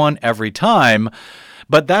of us want every time.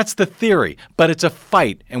 But that's the theory. But it's a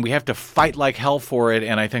fight, and we have to fight like hell for it.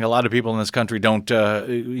 And I think a lot of people in this country don't,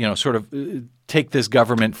 take this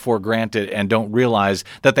government for granted and don't realize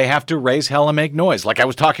that they have to raise hell and make noise. Like I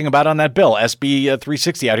was talking about on that bill, SB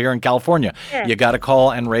 360 out here in California. Yeah. You got to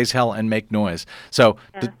call and raise hell and make noise. So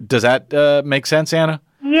does that make sense, Anna?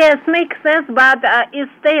 Yes, makes sense, but it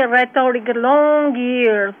stays rhetoric long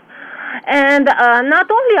years. And not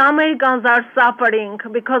only Americans are suffering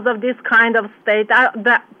because of this kind of state,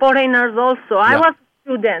 the foreigners also. I was a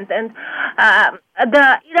student, and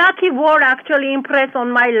the Iraqi war actually impressed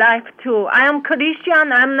on my life too. I am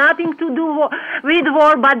Christian. I have nothing to do with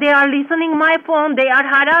war, but they are listening my phone. They are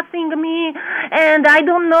harassing me, and I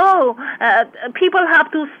don't know. People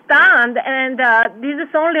have to stand, and this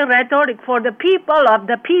is only rhetoric for the people, of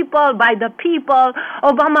the people, by the people.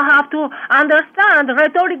 Obama have to understand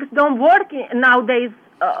rhetorics don't work nowadays.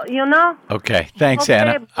 Okay. Thanks,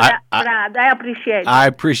 Anna. Brad, I appreciate it. I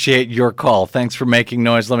appreciate your call. Thanks for making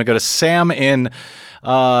noise. Let me go to Sam in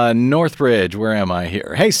Northridge. Where am I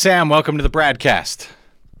here? Hey, Sam, welcome to the BradCast.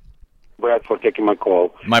 Brad, for taking my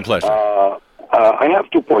call. My pleasure. I have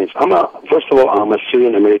 2 points. First of all, I'm a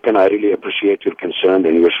Syrian American. I really appreciate your concern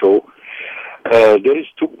and your show. There is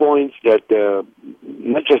 2 points that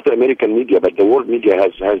not just the American media, but the world media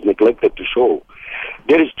has neglected to show.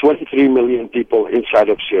 There is 23 million people inside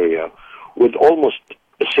of Syria, with almost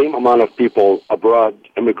the same amount of people abroad,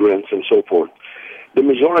 immigrants, and so forth. The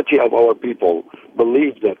majority of our people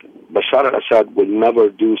believe that Bashar al-Assad will never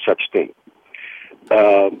do such thing.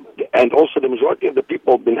 And also the majority of the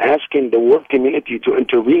people have been asking the world community to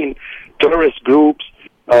intervene. Terrorist groups,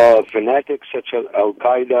 fanatics such as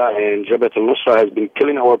Al-Qaeda and Jabhat al-Nusra has been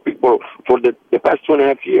killing our people for the past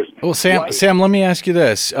 2.5 years. Well, Sam, let me ask you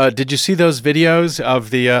this. Did you see those videos of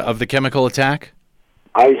the chemical attack?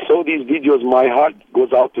 I saw these videos. My heart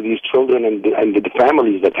goes out to these children and the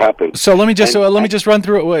families that happened. So let me just run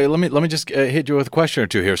through it. Wait, let me just hit you with a question or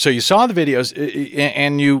two here. So you saw the videos,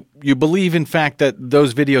 and you believe, in fact, that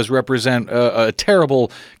those videos represent a terrible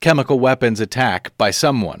chemical weapons attack by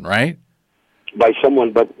someone, right? By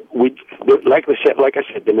someone, but like I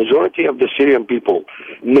said, the majority of the Syrian people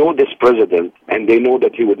know this president, and they know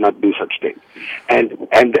that he would not do such thing. And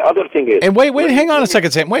the other thing is, and wait, hang on a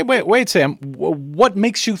second, Sam. Wait, Sam. What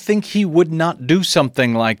makes you think he would not do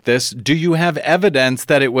something like this? Do you have evidence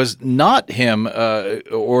that it was not him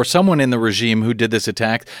or someone in the regime who did this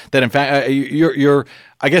attack? That in fact,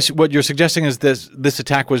 I guess what you're suggesting is this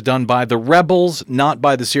attack was done by the rebels, not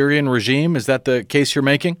by the Syrian regime. Is that the case you're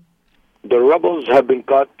making? The rebels have been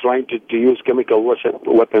caught trying to use chemical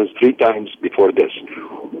weapons 3 times before this.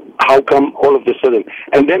 How come all of a sudden?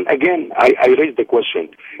 And then again, I raise the question.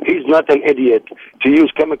 He's not an idiot to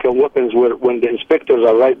use chemical weapons when the inspectors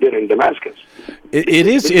are right there in Damascus. It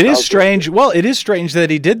is strange. Well, it is strange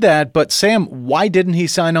that he did that. But Sam, why didn't he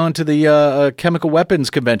sign on to the Chemical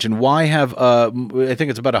Weapons Convention? Why have I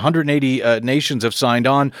think it's about 180 nations have signed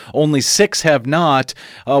on. Only 6 have not.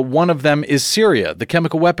 One of them is Syria, the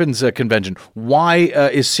Chemical Weapons Convention. Why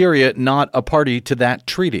is Syria not a party to that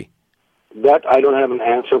treaty? That I don't have an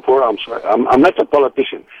answer for. I'm sorry. I'm not a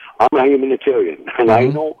politician. I'm a humanitarian, and I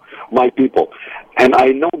know my people, and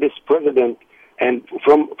I know this president. And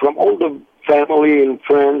from all the family and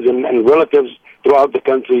friends and relatives throughout the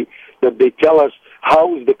country that they tell us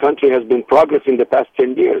how the country has been progressing the past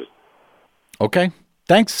 10 years. Okay.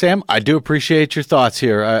 Thanks, Sam. I do appreciate your thoughts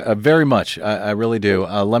here very much. I really do.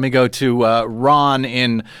 Let me go to Ron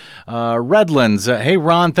in Redlands. Hey,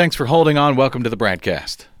 Ron, thanks for holding on. Welcome to the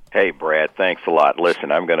BradCast. Hey, Brad, thanks a lot.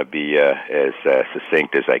 Listen, I'm going to be as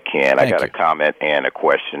succinct as I can. I got a comment and a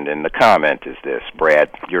question, and the comment is this. Brad,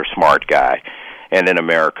 you're a smart guy, and in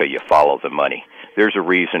America, you follow the money. There's a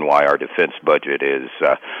reason why our defense budget is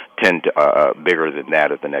bigger than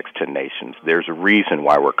that of the next 10 nations. There's a reason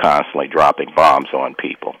why we're constantly dropping bombs on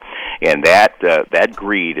people. And that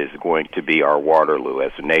greed is going to be our Waterloo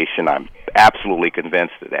as a nation. I'm absolutely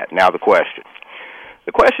convinced of that. Now the question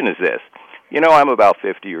is this. You know, I'm about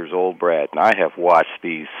 50 years old, Brad, and I have watched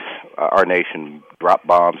our nation drop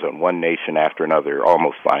bombs on one nation after another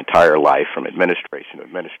almost my entire life, from administration to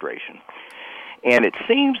administration. And it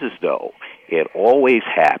seems as though it always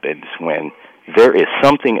happens when there is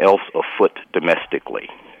something else afoot domestically.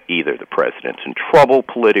 Either the president's in trouble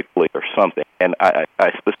politically or something. And I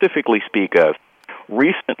specifically speak of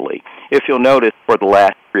recently. If you'll notice, for the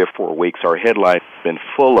last 3 or 4 weeks, our headlines have been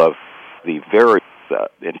full of the very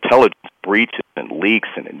intelligence breaches and leaks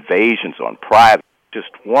and invasions on private, just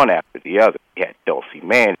one after the other. We had Chelsea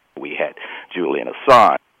Manning, we had Julian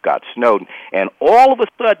Assange, got Snowden, and all of a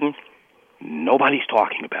sudden, nobody's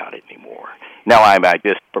talking about it anymore. Now, am I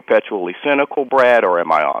just perpetually cynical, Brad, or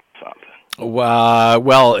am I on something? Well,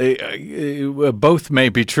 both may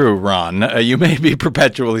be true, Ron. You may be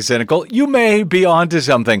perpetually cynical. You may be onto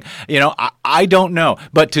something. You know, I don't know.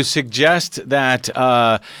 But to suggest that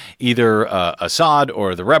either Assad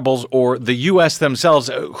or the rebels or the U.S. themselves,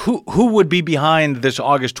 who would be behind this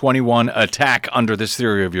August 21 attack under this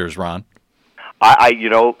theory of yours, Ron? I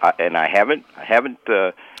haven't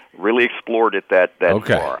really explored it that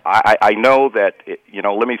far. I know that,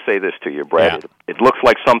 let me say this to you, Brad. Yeah. It looks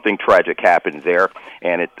like something tragic happened there,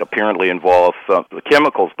 and it apparently involves the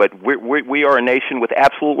chemicals, but we are a nation with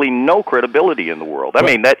absolutely no credibility in the world. I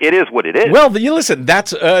mean, that it is what it is. Well, listen,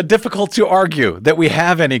 that's difficult to argue that we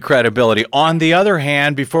have any credibility. On the other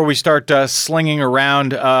hand, before we start slinging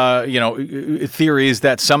around, theories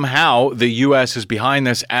that somehow the U.S. is behind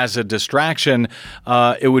this as a distraction,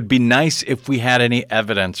 it would be nice if we had any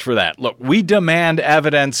evidence for that. Look, we demand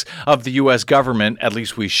evidence of the U.S. government, at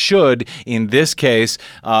least we should, in this case,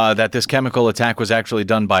 that this chemical attack was actually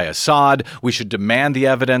done by Assad. We should demand the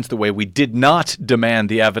evidence the way we did not demand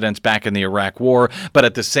the evidence back in the Iraq War. But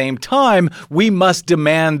at the same time, we must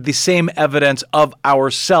demand the same evidence of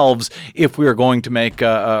ourselves if we are going to make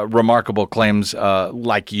remarkable claims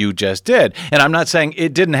like you just did. And I'm not saying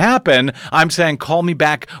it didn't happen. I'm saying call me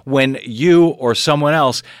back when you or someone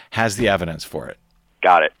else has the evidence for it.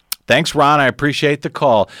 Got it. Thanks, Ron. I appreciate the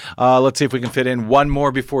call. Let's see if we can fit in one more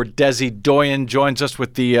before Desi Doyen joins us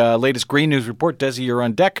with the latest Green News Report. Desi, you're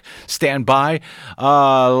on deck. Stand by.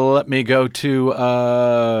 Let me go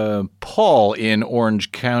to Paul in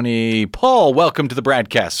Orange County. Paul, welcome to the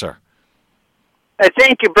BradCast, sir.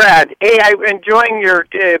 Thank you, Brad. Hey, I'm enjoying your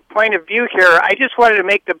point of view here. I just wanted to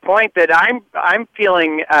make the point that I'm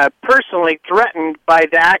feeling personally threatened by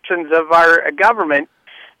the actions of our government.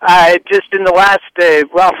 Just in the last,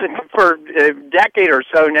 for a decade or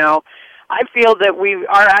so now, I feel that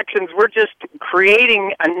our actions, we're just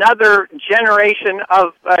creating another generation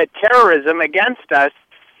of terrorism against us.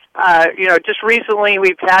 Just recently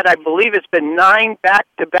we've had, I believe it's been 9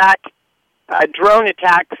 back-to-back drone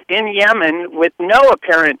attacks in Yemen with no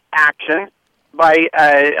apparent action by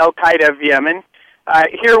Al-Qaeda of Yemen.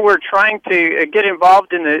 Here we're trying to get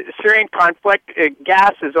involved in the Syrian conflict.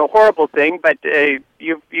 Gas is a horrible thing, but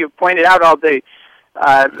you've pointed out all the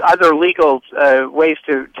other legal ways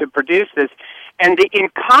to produce this. And the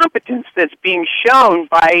incompetence that's being shown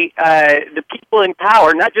by the people in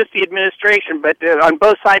power, not just the administration, but on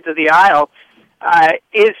both sides of the aisle,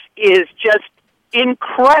 is just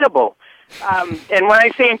incredible. And when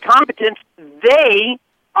I say incompetence,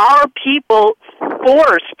 our people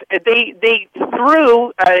they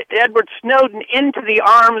threw Edward Snowden into the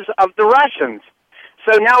arms of the Russians.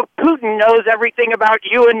 So now Putin knows everything about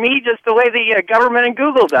you and me just the way the government and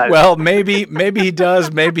Google does. Well, maybe he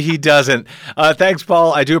does, maybe he doesn't. Thanks,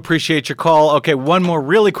 Paul. I do appreciate your call. Okay, one more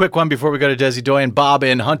really quick one before we go to Desi Doyen. Bob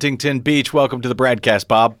in Huntington Beach. Welcome to the BradCast,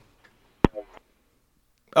 Bob.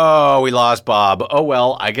 Oh, we lost Bob. Oh,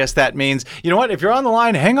 well, I guess that means, you know what? If you're on the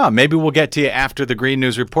line, hang on. Maybe we'll get to you after the Green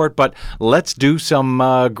News Report, but let's do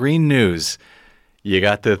some green news. You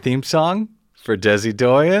got the theme song for Desi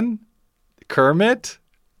Doyen? Kermit?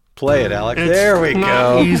 Play it, Alex. It's there we not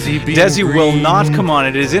go. easy being Desi will green. not come on.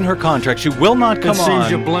 It is in her contract. She will not come It seems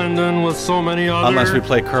on you blend in with so many other unless we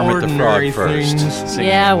play Kermit the Frog ordinary first. things. Singing.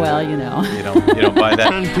 Yeah, well, you know. You don't buy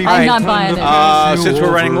that. I'm not buying it. Since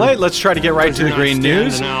we're running late, let's try to get right to the green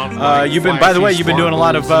news. You've been, by the way, you've been doing a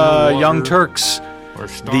lot of Young Turks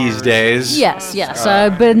these days. Yes.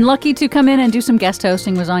 I've been lucky to come in and do some guest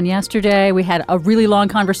hosting. Was on yesterday. We had a really long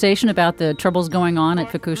conversation about the troubles going on at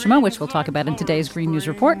Fukushima, which we'll talk about in today's Green News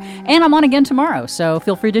Report. And I'm on again tomorrow, so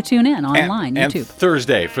feel free to tune in online, and YouTube.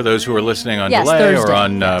 Thursday, for those who are listening on Yes, delay Thursday, or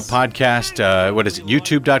on podcast, what is it,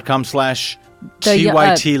 youtube.com/TYT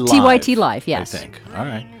Live. TYT Live, yes. I think. All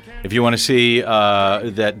right. If you want to see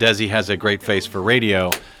that Desi has a great face for radio,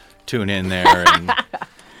 tune in there and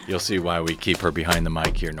you'll see why we keep her behind the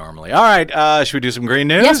mic here normally. All right, should we do some green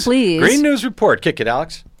news? Yes, please. Green News Report. Kick it,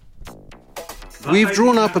 Alex. We've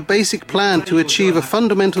drawn up a basic plan to achieve a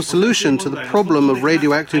fundamental solution to the problem of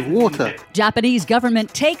radioactive water. Japanese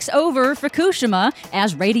government takes over Fukushima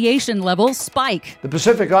as radiation levels spike. The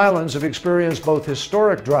Pacific Islands have experienced both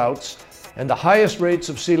historic droughts and the highest rates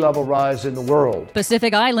of sea level rise in the world.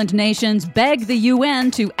 Pacific Island nations beg the UN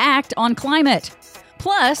to act on climate.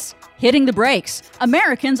 Plus, hitting the brakes.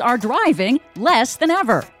 Americans are driving less than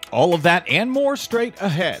ever. All of that and more straight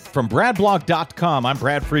ahead. From BradBlog.com, I'm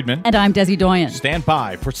Brad Friedman. And I'm Desi Doyen. Stand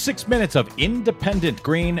by for 6 minutes of independent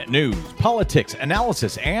green news, politics,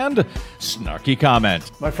 analysis, and snarky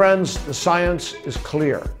comment. My friends, the science is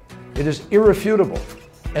clear. It is irrefutable,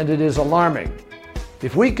 and it is alarming.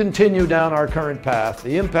 If we continue down our current path,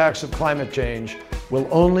 the impacts of climate change will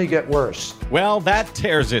only get worse. Well, that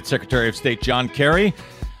tears it, Secretary of State John Kerry.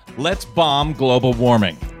 Let's bomb global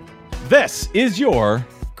warming. This is your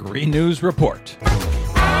Green News Report.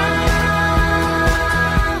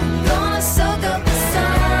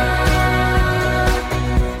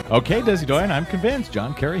 Okay, Desi Doyen, I'm convinced.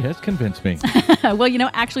 John Kerry has convinced me. Well,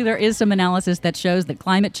 actually there is some analysis that shows that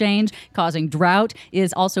climate change causing drought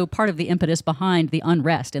is also part of the impetus behind the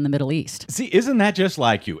unrest in the Middle East. See, isn't that just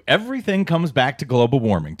like you? Everything comes back to global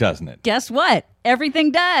warming, doesn't it? Guess what?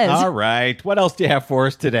 Everything does. All right. What else do you have for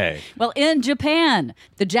us today? Well, in Japan,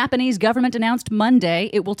 the Japanese government announced Monday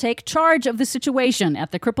it will take charge of the situation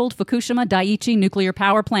at the crippled Fukushima Daiichi nuclear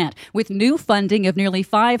power plant with new funding of nearly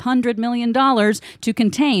 $500 million to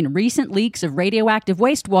contain recent leaks of radioactive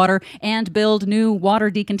wastewater and build new water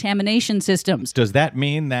decontamination systems. Does that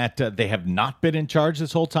mean that they have not been in charge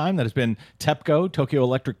this whole time? That it's been TEPCO, Tokyo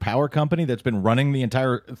Electric Power Company, that's been running the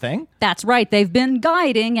entire thing? That's right. They've been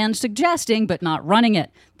guiding and suggesting, but not running it.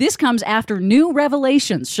 This comes after new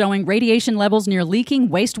revelations showing radiation levels near leaking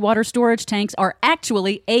wastewater storage tanks are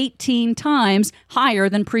actually 18 times higher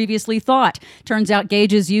than previously thought. Turns out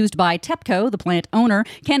gauges used by TEPCO, the plant owner,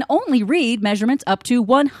 can only read measurements up to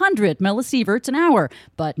 100 millisieverts an hour.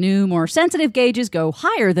 But new, more sensitive gauges go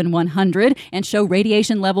higher than 100 and show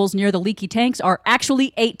radiation levels near the leaky tanks are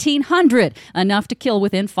actually 1,800, enough to kill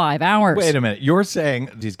within 5 hours. Wait a minute. You're saying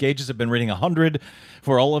these gauges have been reading 100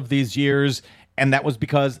 for all of these years, and that was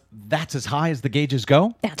because that's as high as the gauges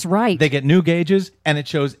go? That's right. They get new gauges, and it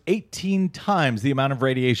shows 18 times the amount of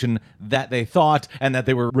radiation that they thought and that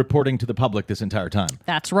they were reporting to the public this entire time.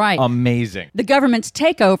 That's right. Amazing. The government's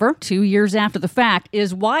takeover, 2 years after the fact,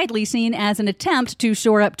 is widely seen as an attempt to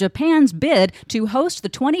shore up Japan's bid to host the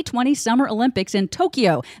 2020 Summer Olympics in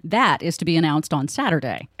Tokyo. That is to be announced on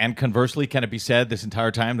Saturday. And conversely, can it be said this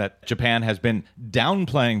entire time that Japan has been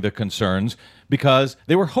downplaying the concerns because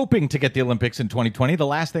they were hoping to get the Olympics in 2020. The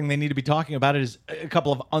last thing they need to be talking about is a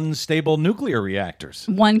couple of unstable nuclear reactors.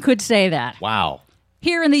 One could say that. Wow.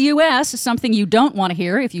 Here in the U.S., something you don't want to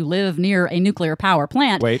hear if you live near a nuclear power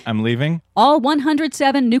plant. Wait, I'm leaving? All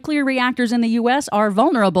 107 nuclear reactors in the U.S. are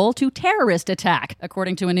vulnerable to terrorist attack,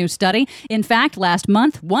 according to a new study. In fact, last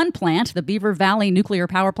month, one plant, the Beaver Valley Nuclear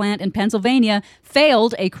Power Plant in Pennsylvania,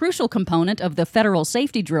 failed a crucial component of the federal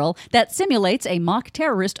safety drill that simulates a mock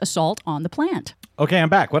terrorist assault on the plant. Okay, I'm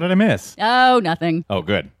back. What did I miss? Oh, nothing. Oh,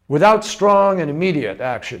 good. Without strong and immediate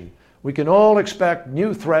action, we can all expect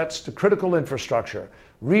new threats to critical infrastructure,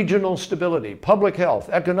 regional stability, public health,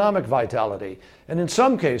 economic vitality, and in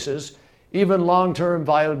some cases, even long-term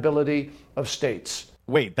viability of states.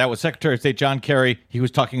 Wait, that was Secretary of State John Kerry. He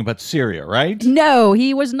was talking about Syria, right? No,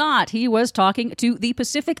 he was not. He was talking to the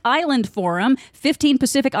Pacific Island Forum, 15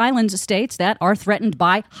 Pacific Islands states that are threatened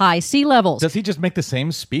by high sea levels. Does he just make the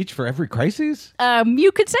same speech for every crisis?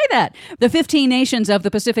 You could say that. The 15 nations of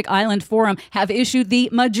the Pacific Island Forum have issued the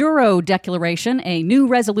Majuro Declaration, a new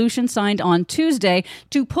resolution signed on Tuesday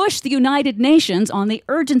to push the United Nations on the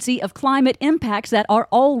urgency of climate impacts that are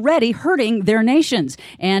already hurting their nations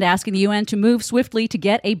and asking the UN to move swiftly to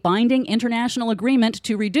get a binding international agreement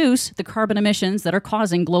to reduce the carbon emissions that are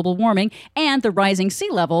causing global warming and the rising sea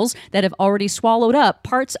levels that have already swallowed up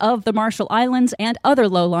parts of the Marshall Islands and other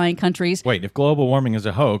low-lying countries. Wait, if global warming is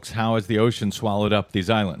a hoax, how has the ocean swallowed up these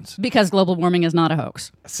islands? Because global warming is not a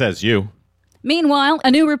hoax. Says you. Meanwhile,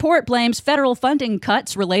 a new report blames federal funding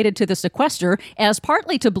cuts related to the sequester as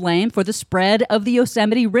partly to blame for the spread of the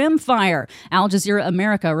Yosemite Rim fire. Al Jazeera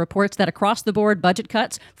America reports that across-the-board budget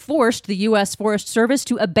cuts forced the U.S. Forest Service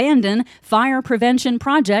to abandon fire prevention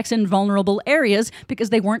projects in vulnerable areas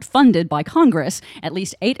because they weren't funded by Congress. At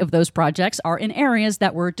least 8 of those projects are in areas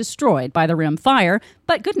that were destroyed by the Rim fire.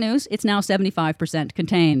 But good news, it's now 75%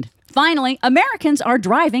 contained. Finally, Americans are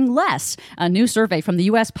driving less. A new survey from the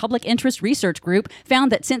U.S. Public Interest Research Group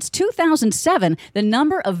found that since 2007, the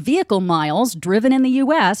number of vehicle miles driven in the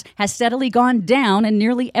U.S. has steadily gone down in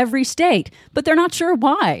nearly every state. But they're not sure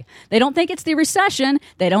why. They don't think it's the recession.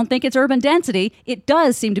 They don't think it's urban density. It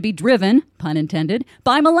does seem to be driven, pun intended,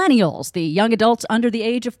 by millennials, the young adults under the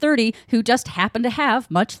age of 30 who just happen to have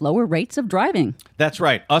much lower rates of driving. That's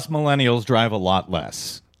right. Us millennials drive a lot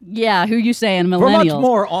less. Yeah, who you saying, millennials? For much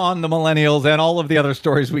more on the millennials and all of the other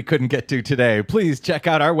stories we couldn't get to today, please check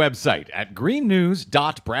out our website at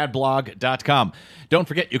greennews.bradblog.com. Don't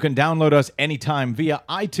forget, you can download us anytime via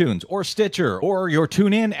iTunes or Stitcher or your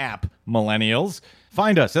TuneIn app, millennials.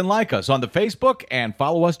 Find us and like us on the Facebook and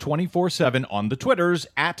follow us 24/7 on the Twitters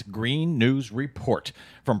at Green News Report.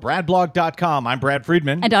 From bradblog.com, I'm Brad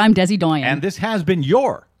Friedman. And I'm Desi Doyen. And this has been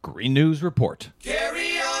your Green News Report.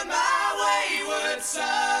 Carry on my wayward son.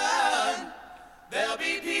 There'll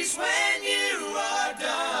be peace when you are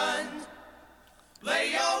done.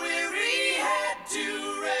 Lay your weary head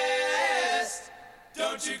to rest.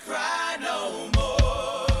 Don't you cry no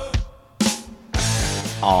more.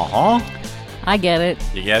 Uh-huh. I get it.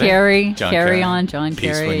 You get Carry, it? Carry on, John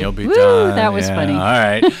Peace Kerry. when you'll be Woo, done. that was funny. All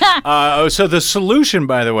right. So the solution,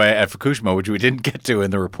 by the way, at Fukushima, which we didn't get to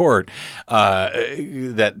in the report,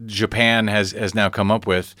 that Japan has now come up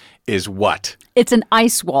with, is what? It's an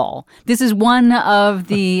ice wall. This is one of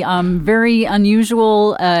the very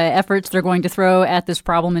unusual efforts they're going to throw at this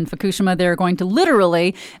problem in Fukushima. They're going to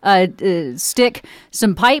literally stick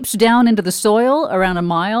some pipes down into the soil around a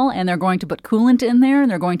mile, and they're going to put coolant in there,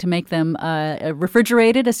 and they're going to make them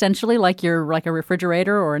refrigerated, essentially, like a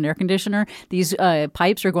refrigerator or an air conditioner. These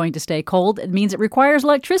pipes are going to stay cold. It means it requires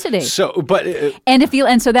electricity. So, but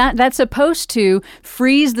so that's supposed to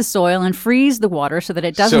freeze the soil and freeze the water so that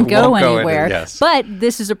it doesn't go anywhere. Yes. But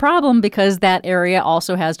this is a problem because that area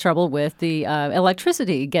also has trouble with the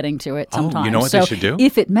electricity getting to it sometimes. Oh, you know what they should do?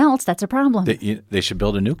 If it melts, that's a problem. They should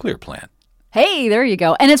build a nuclear plant. Hey, there you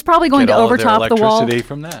go. And it's probably going to overtop the wall. Electricity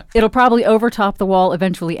from that. It'll probably overtop the wall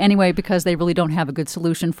eventually anyway because they really don't have a good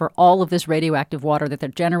solution for all of this radioactive water that they're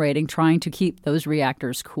generating, trying to keep those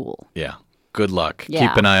reactors cool. Yeah. Good luck. Yeah.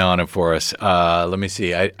 Keep an eye on it for us. Let me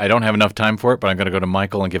see. I don't have enough time for it, but I'm going to go to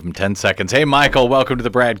Michael and give him 10 seconds. Hey, Michael, welcome to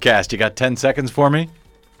the BradCast. You got 10 seconds for me?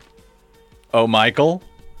 Oh, Michael?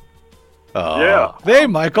 Oh. Yeah. Hey,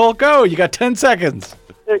 Michael, go. You got 10 seconds.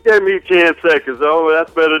 It gave me 10 seconds. Oh,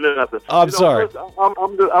 that's better than nothing. I'm sorry.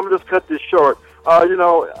 I'm just cut this short. I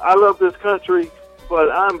love this country,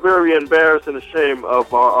 but I'm very embarrassed and ashamed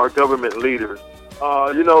of our government leaders.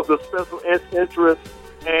 The special interests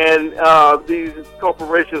and these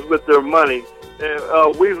corporations with their money.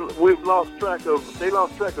 We've lost track of. They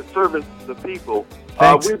lost track of serving the people.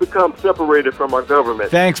 We become separated from our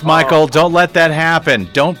government. Thanks, Michael. Don't let that happen.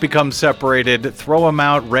 Don't become separated. Throw them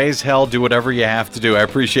out. Raise hell. Do whatever you have to do. I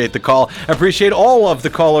appreciate the call. I appreciate all of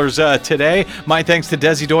the callers today. My thanks to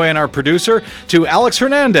Desi Doyen, our producer, to Alex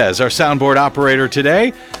Hernandez, our soundboard operator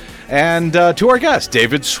today, and to our guest,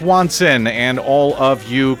 David Swanson, and all of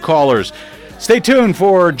you callers. Stay tuned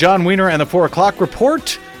for John Wiener and the 4 o'clock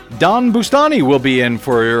report. Don Bustani will be in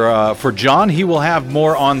for John. He will have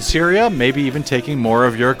more on Syria, maybe even taking more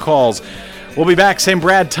of your calls. We'll be back, same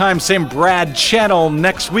Brad time, same Brad channel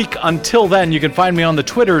next week. Until then, you can find me on the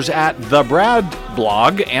Twitters at the Brad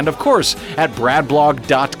Blog and, of course, at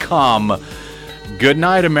bradblog.com. Good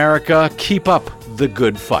night, America. Keep up the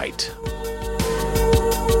good fight.